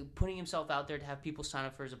 putting himself out there to have people sign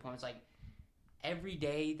up for his appointments. Like, every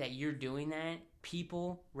day that you're doing that,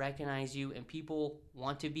 people recognize you and people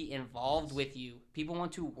want to be involved with you. People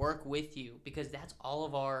want to work with you because that's all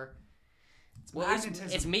of our... magnetism.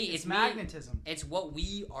 It's me. It's magnetism. It's what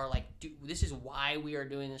we are, like, this is why we are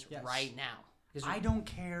doing this right now. I don't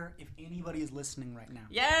care if anybody is listening right now.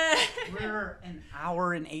 Yeah. We're an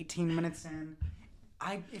hour and 18 minutes in.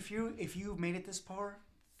 If you've made it this far,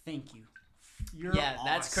 thank you. You're awesome.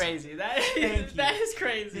 That's crazy. That is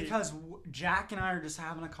crazy. Because Jack and I are just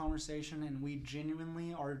having a conversation, and we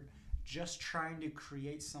genuinely are just trying to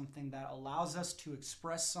create something that allows us to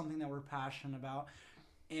express something that we're passionate about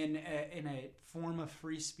in a form of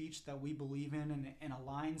free speech that we believe in and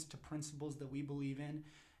aligns to principles that we believe in,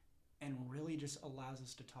 and really just allows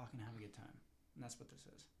us to talk and have a good time. And that's what this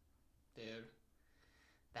is. Dude,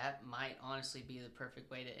 that might honestly be the perfect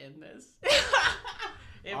way to end this.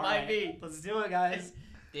 It All might right. be. Let's do it, guys.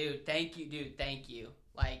 Dude, thank you.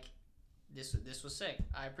 Like, this was sick.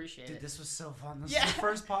 I appreciate it. Dude, this was so fun. This is the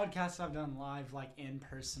first podcast I've done live, like, in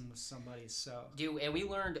person with somebody, so. Dude, and we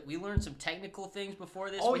learned some technical things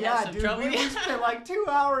before this. Oh, we yeah, had some dude. trouble. We spent like 2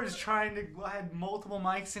 hours trying to... I had multiple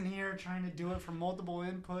mics in here, trying to do it from multiple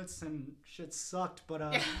inputs, and shit sucked.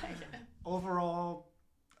 But overall,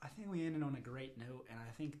 I think we ended on a great note, and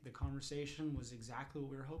I think the conversation was exactly what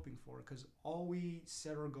we were hoping for, because all we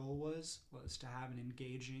said our goal was to have an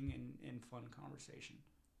engaging and fun conversation.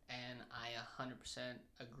 And I 100%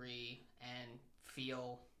 agree and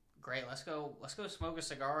feel great. Let's go smoke a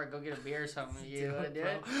cigar and go get a beer or something. You want to do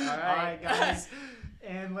it? All right, guys.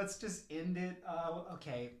 And let's just end it.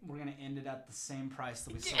 Okay, we're going to end it at the same price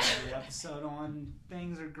that we started the episode on.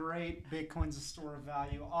 Things are great. Bitcoin's a store of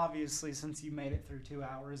value, obviously, since you made it through 2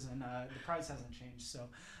 hours, and the price hasn't changed. So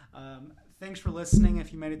thanks for listening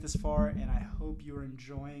if you made it this far, and I hope you're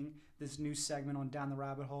enjoying this new segment on Down the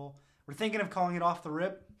Rabbit Hole. We're thinking of calling it Off the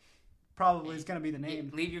Rip. Probably is going to be the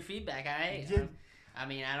name. Leave your feedback. I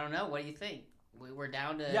mean, I don't know. What do you think? We're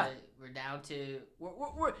down to. Yeah.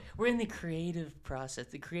 We're in the creative process,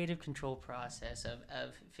 the creative control process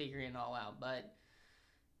of figuring it all out. But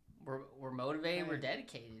we're motivated. We're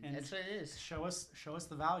dedicated. And that's what it is. Show us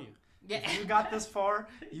the value. Yeah. If you got this far,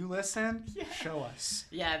 you listen. Yeah. Show us.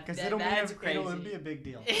 Yeah, because it'll be a big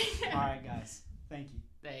deal. All right, guys. Thank you.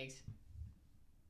 Thanks.